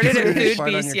to about? Farted at Food fart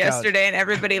on Beast your couch? yesterday, and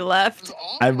everybody It left. was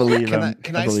awful. I believe him.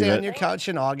 Can I believe stay it. on your couch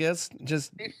in August?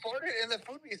 Just. He farted in the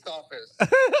food beast office.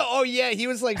 Oh yeah, he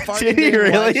was like Did farting he in the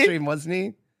live really? stream, wasn't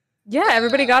he? Yeah,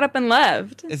 everybody got up and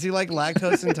left. Is he like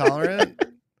lactose intolerant?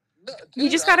 No, You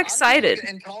just got I'm excited.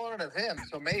 intolerant of him,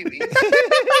 so maybe. He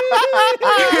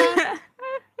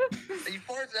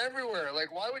farts everywhere.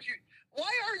 Like, why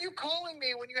are you calling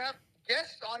me when you have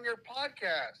guests on your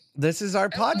podcast? This is our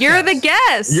podcast. You're the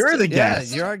guest. You're the Yeah,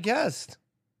 guest. you're our guest.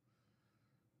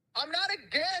 I'm not a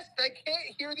guest. I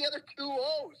can't hear the other two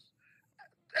O's.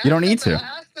 You don't need to.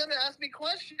 Ask them to ask me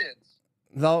questions.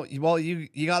 No, well, you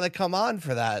got to come on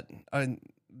for that.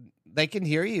 They can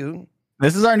hear you.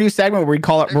 This is our new segment where we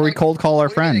cold call our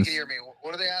What do you mean they friends. can hear me?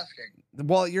 What are they asking?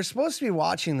 Well, you're supposed to be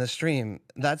watching the stream.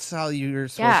 That's how you're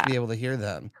supposed to be able to hear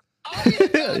them.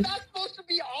 Obviously, I'm not supposed to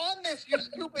be on this, you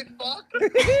stupid fuck.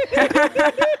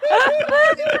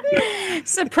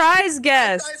 Surprise I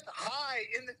guest. typed hi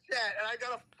in the chat, and I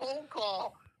got a phone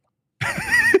call.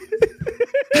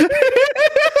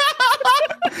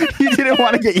 You didn't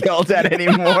want to get yelled at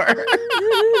anymore.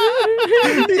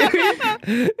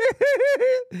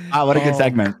 What a good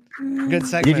segment. Good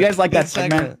segment. If you guys like Good that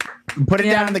segment, put it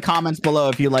down in the comments below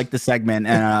if you like the segment.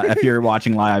 And if you're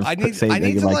watching live, I need say that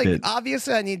you to liked it.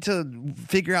 obviously I need to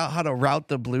figure out how to route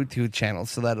the Bluetooth channel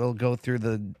so that it'll go through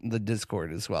the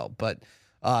Discord as well. But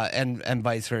and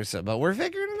vice versa. But we're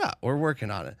figuring it out. We're working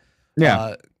on it.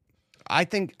 Yeah. I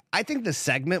think the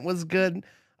segment was good.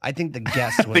 I think the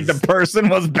guest I was. think the person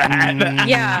was bad.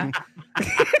 Yeah.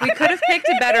 We could have picked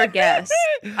a better guest.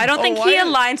 I don't think he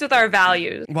aligns with our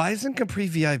values. Why isn't Capri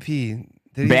VIP? Did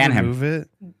he Ban him. remove it?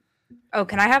 Oh,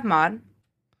 can I have mod?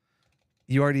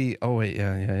 You already. Oh wait,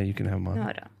 yeah, you can have mine. No,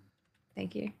 I don't.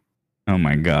 Thank you. Oh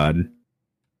my god.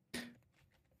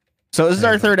 So this is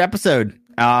our third episode.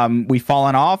 We've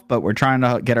fallen off, but we're trying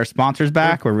to get our sponsors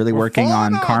back. We're really working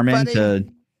on falling off, Carmen buddy. to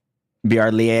be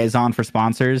our liaison for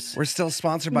sponsors. We're still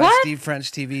sponsored by What? Steve French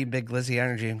TV, Big Lizzie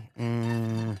Energy.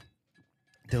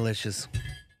 Delicious.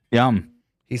 Yum.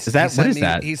 What what is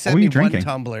that? He What sent are me you one drinking?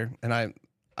 tumbler, and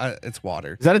it's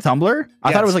water. Is that a tumbler? I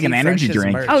Yeah, thought it was like an Steve energy French's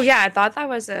drink. merch. Oh, yeah, I thought that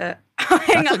was a.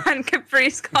 Hang on,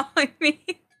 Capri's calling me.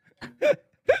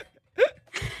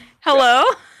 Hello?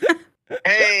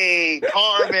 Hey,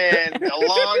 Carmen, a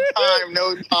long time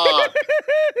no talk.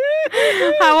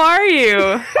 How are you?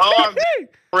 Oh, I'm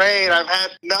great. I've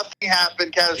had nothing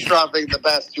happen catastrophic the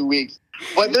past 2 weeks.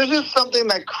 But there's just something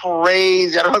that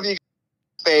crazy. I don't know if you can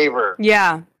favor.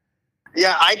 Yeah.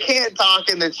 Yeah, I can't talk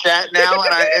in the chat now,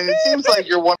 and it seems like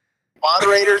you're one of the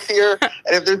moderators here.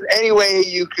 And if there's any way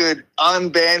you could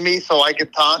unban me so I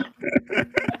could talk,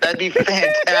 that'd be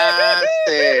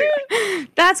fantastic.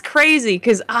 That's crazy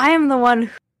because I am the one who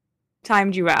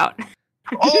timed you out.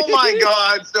 Oh my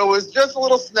God! So it was just a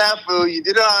little snafu. You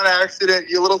did it on accident.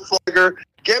 You little slugger.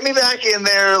 Get me back in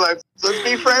there. Let's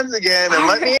be friends again, and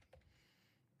let me.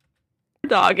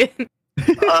 Dogging.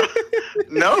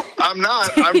 No, I'm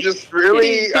not. I'm just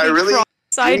really.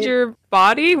 Inside your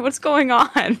body? What's going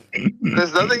on?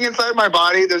 There's nothing inside my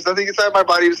body. There's nothing inside my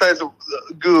body besides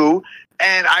goo.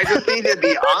 And I just need to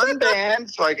be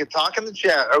unbanned so I can talk in the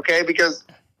chat, okay? Because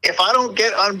if I don't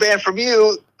get unbanned from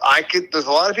you, there's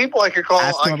a lot of people I could call.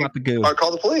 Ask him about the goo. I'll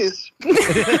call the police.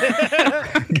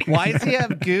 Why does he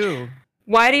have goo?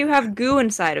 Why do you have goo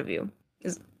inside of you?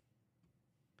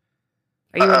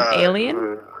 Are you an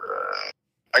alien?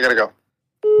 I gotta go.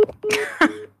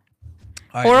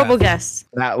 All right, Horrible Raph, guess.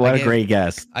 What a great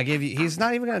guess. I gave you. He's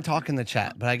not even going to talk in the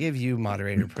chat, but I gave you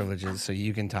moderator privileges so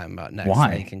you can time him out next.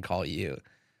 Why? And he can call you.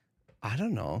 I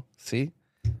don't know. See?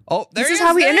 Oh, there This he is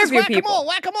how we There he interview Whack-a-mole, people.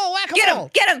 Whack-a-mole, whack-a-mole.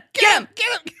 Get him! Get him! Get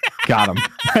him! Get him! Got him.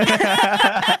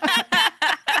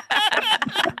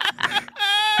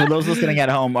 For those listening at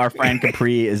home, our friend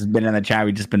Capri has been in the chat.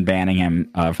 We've just been banning him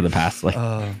for the past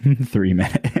 3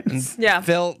 minutes. Yeah.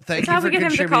 Phil, thank That's you how for we get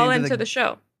him to contributing call to into the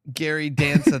show. Gary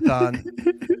Dance-a-thon.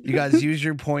 You guys use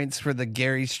your points for the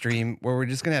Gary stream, where we're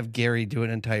just going to have Gary do an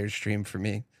entire stream for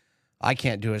me. I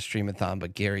can't do a stream-a-thon,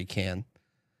 but Gary can.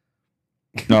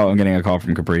 No, I'm getting a call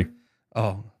from Capri.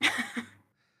 Oh.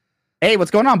 Hey,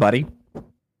 what's going on, buddy?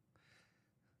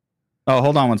 Oh,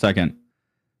 hold on 1 second.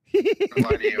 I'm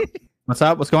lie to you. What's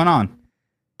up? What's going on?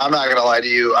 I'm not gonna lie to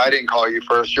you. I didn't call you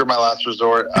first. You're my last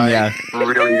resort. Yeah. I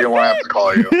really didn't want to have to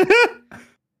call you.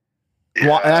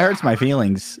 Well, that hurts my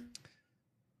feelings.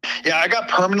 Yeah, I got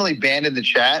permanently banned in the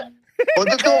chat. Well,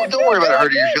 don't worry about it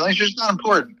hurting your feelings. It's just not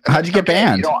important. How'd you get Okay,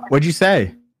 banned? What'd you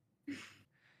say?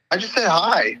 I just said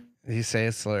hi. Did you say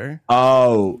a slur?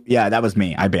 Oh, yeah, that was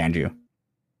me. I banned you.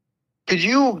 Could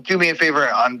you do me a favor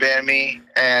and unban me?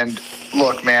 And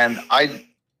look, man, I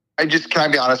just, can I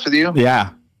be honest with you?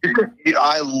 Yeah.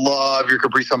 I love your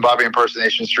Capri Sun Bobby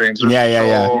impersonation streams. They're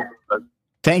Yeah.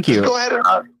 Thank you. Just go ahead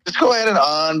and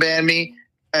unban me.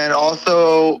 And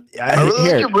also, I really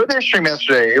liked your birthday stream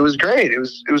yesterday. It was great. It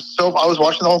was so. I was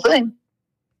watching the whole thing.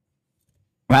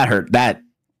 That hurt. That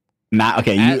not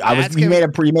okay. You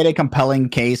made a compelling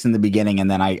case in the beginning, and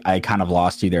then I kind of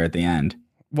lost you there at the end.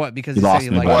 What? Because You you lost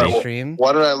said me, you liked buddy. my stream?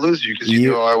 Why did I lose you? Because you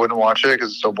knew I wouldn't watch it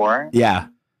because it's so boring. Yeah.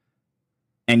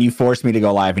 And you forced me to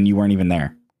go live, and you weren't even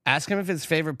there. Ask him if his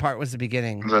favorite part was the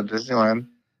beginning. Was that Disneyland?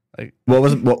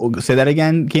 Say that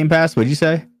again, Game Pass? What'd you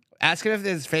say? Ask him if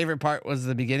his favorite part was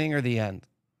the beginning or the end.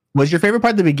 Was your favorite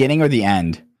part the beginning or the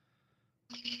end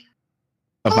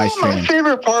of my My stream?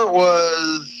 favorite part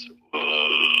was.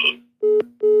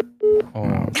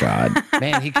 Oh, God.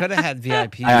 Man, he could have had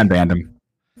VIP. I unbanned him.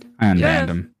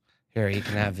 Here, he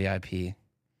can have VIP.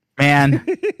 Man.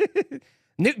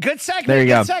 Good segment. There you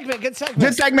go. Good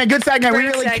segment. Good segment. We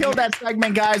Great really segment. killed that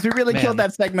segment, guys. We really Man. killed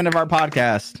that segment of our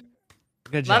podcast.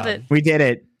 Good job. Love it. We did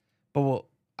it. But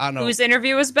I don't know. Whose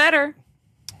interview was better?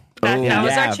 That was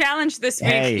yeah. our challenge this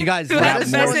week. Hey. You guys, Who let had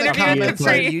us the know best in the interview of the comments on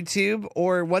three? YouTube,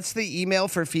 or what's the email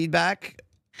for feedback?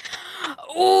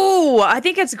 Ooh, I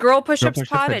think it's girlpushupspod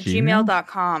Girlpushups at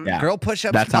gmail.com. Yeah. That sounds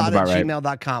Girlpushupspod at about right.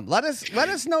 gmail.com. Let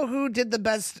us know who did the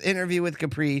best interview with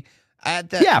Capri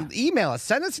at the email us.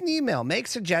 Send us an email. Make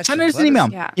suggestions. Send us an email.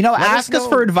 Yeah. You know, Let us ask us know.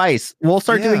 for advice. We'll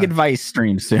start doing Yeah. advice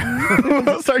streams soon.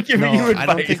 We'll start giving you No, advice.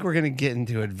 I don't think we're going to get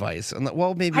into advice.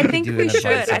 Well, maybe I we think could do we an should.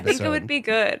 advice I think it episode. would be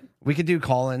good. We could do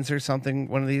call-ins or something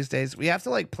one of these days. We have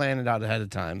to plan it out ahead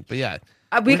of time. But yeah,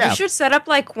 We Yeah. should set up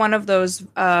one of those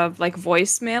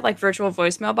voicemail, virtual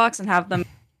voicemail box and have them.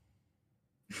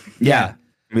 Yeah.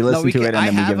 We listen to it and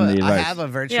then we give them the advice. I have a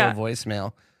virtual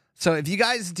voicemail. So if you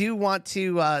guys do want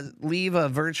to leave a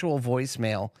virtual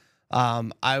voicemail,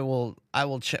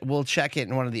 we'll check it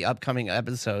in one of the upcoming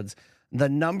episodes. The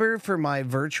number for my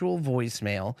virtual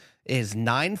voicemail is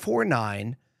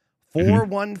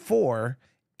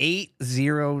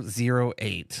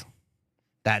 949-414-8008.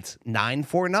 That's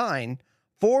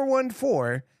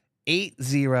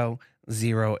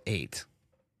 949-414-8008.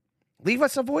 Leave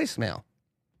us a voicemail.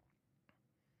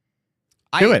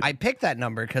 Do it. I picked that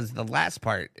number because the last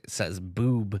part says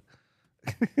boob.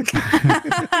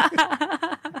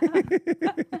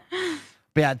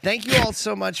 But yeah, thank you all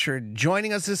so much for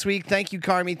joining us this week. Thank you,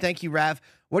 Carmi. Thank you, Raph.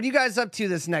 What are you guys up to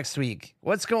this next week?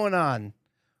 What's going on?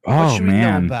 What Oh, should we know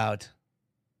man. about?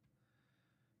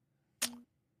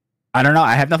 I don't know.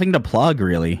 I have nothing to plug,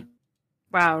 really.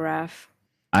 Wow, Raph.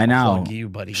 I know. Plug you,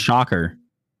 buddy. Shocker.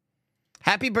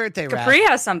 Happy birthday, Raph. Capri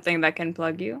has something that can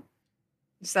plug you.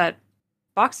 It's that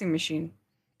boxing machine.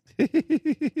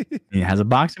 He has a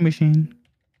boxing machine.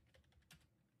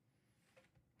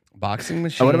 Boxing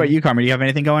machine. Oh, what about you, Carmen? Do you have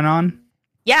anything going on?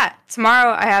 Yeah,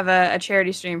 tomorrow I have a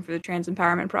charity stream for the Trans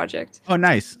Empowerment Project. Oh,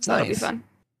 nice. So that'll be Nice. fun.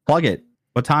 Plug it.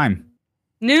 What time?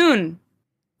 Noon.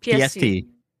 PST.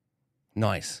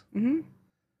 Nice. Mm-hmm.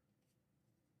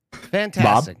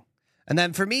 Fantastic. And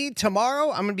then for me,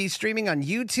 tomorrow, I'm going to be streaming on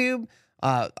YouTube.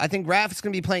 I think Raph is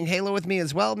going to be playing Halo with me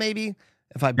as well, maybe,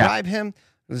 if I bribe him.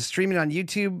 was streaming on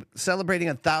YouTube, celebrating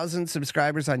 1,000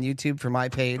 subscribers on YouTube for my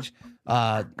page,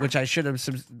 which I should have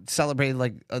celebrated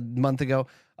like a month ago.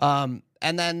 And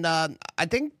then I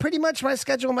think pretty much my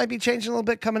schedule might be changing a little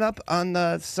bit coming up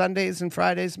on Sundays and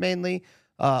Fridays mainly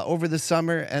over the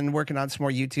summer, and working on some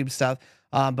more YouTube stuff.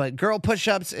 But Girl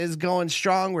Push-Ups is going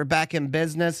strong. We're back in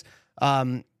business.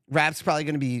 Rap's probably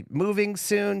going to be moving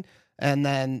soon, and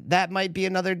then that might be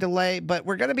another delay. But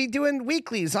we're going to be doing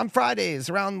weeklies on Fridays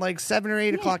around like 7 or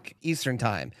 8 o'clock Eastern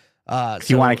time. If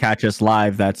you want to catch us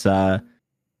live, that's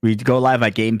we go live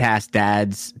at Game Pass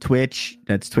Dad's Twitch.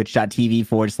 That's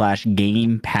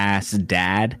twitch.tv/Game Pass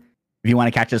Dad. If you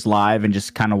want to catch us live and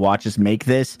just kind of watch us make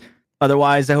this.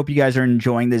 Otherwise, I hope you guys are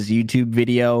enjoying this YouTube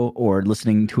video or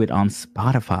listening to it on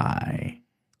Spotify.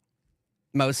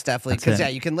 Most definitely. Because, yeah,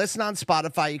 you can listen on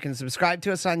Spotify. You can subscribe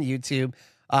to us on YouTube.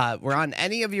 We're on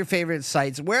any of your favorite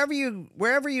sites. Wherever you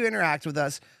interact with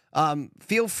us,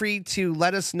 feel free to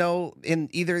let us know in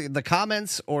either the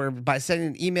comments or by sending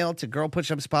an email to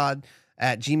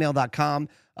girlpushupspod@gmail.com.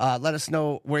 Let us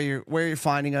know where you're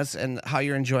finding us and how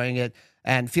you're enjoying it.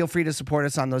 And feel free to support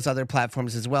us on those other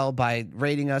platforms as well by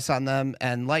rating us on them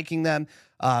and liking them.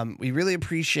 We really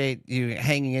appreciate you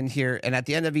hanging in here. And at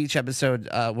the end of each episode,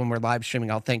 when we're live streaming,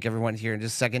 I'll thank everyone here in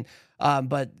just a second.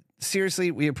 But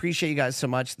seriously, we appreciate you guys so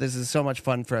much. This is so much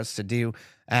fun for us to do.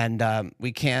 And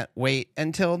we can't wait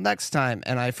until next time.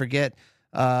 And I forget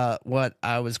what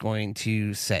I was going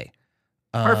to say.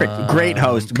 Perfect. Great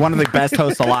host. One of the best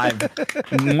hosts alive.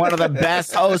 One of the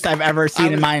best hosts I've ever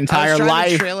seen in my entire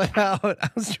life. Trail it out.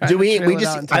 I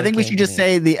think we should just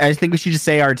say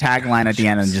our tagline at the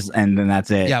end and then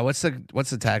that's it. Yeah, what's the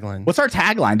tagline? What's our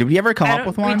tagline? Did we ever come up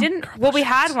with one? We didn't. Well, we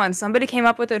had one. Somebody came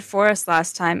up with it for us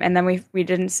last time, and then we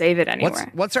didn't save it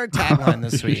anywhere. What's our tagline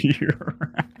this week? You're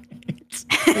right.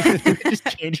 We just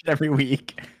change it every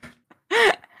week.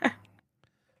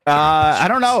 I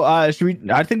don't know. I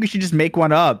think we should just make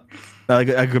one up.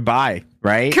 A goodbye,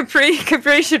 right?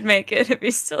 Capri should make it if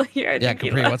he's still here. Yeah,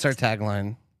 Capri, what's our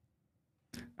tagline?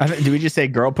 Do we just say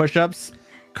girl push-ups?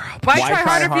 Why try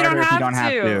harder if you don't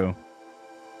have to?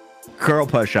 Girl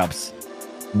push-ups.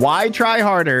 Why try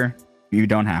harder? You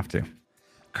don't have to.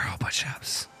 Girl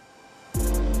push-ups.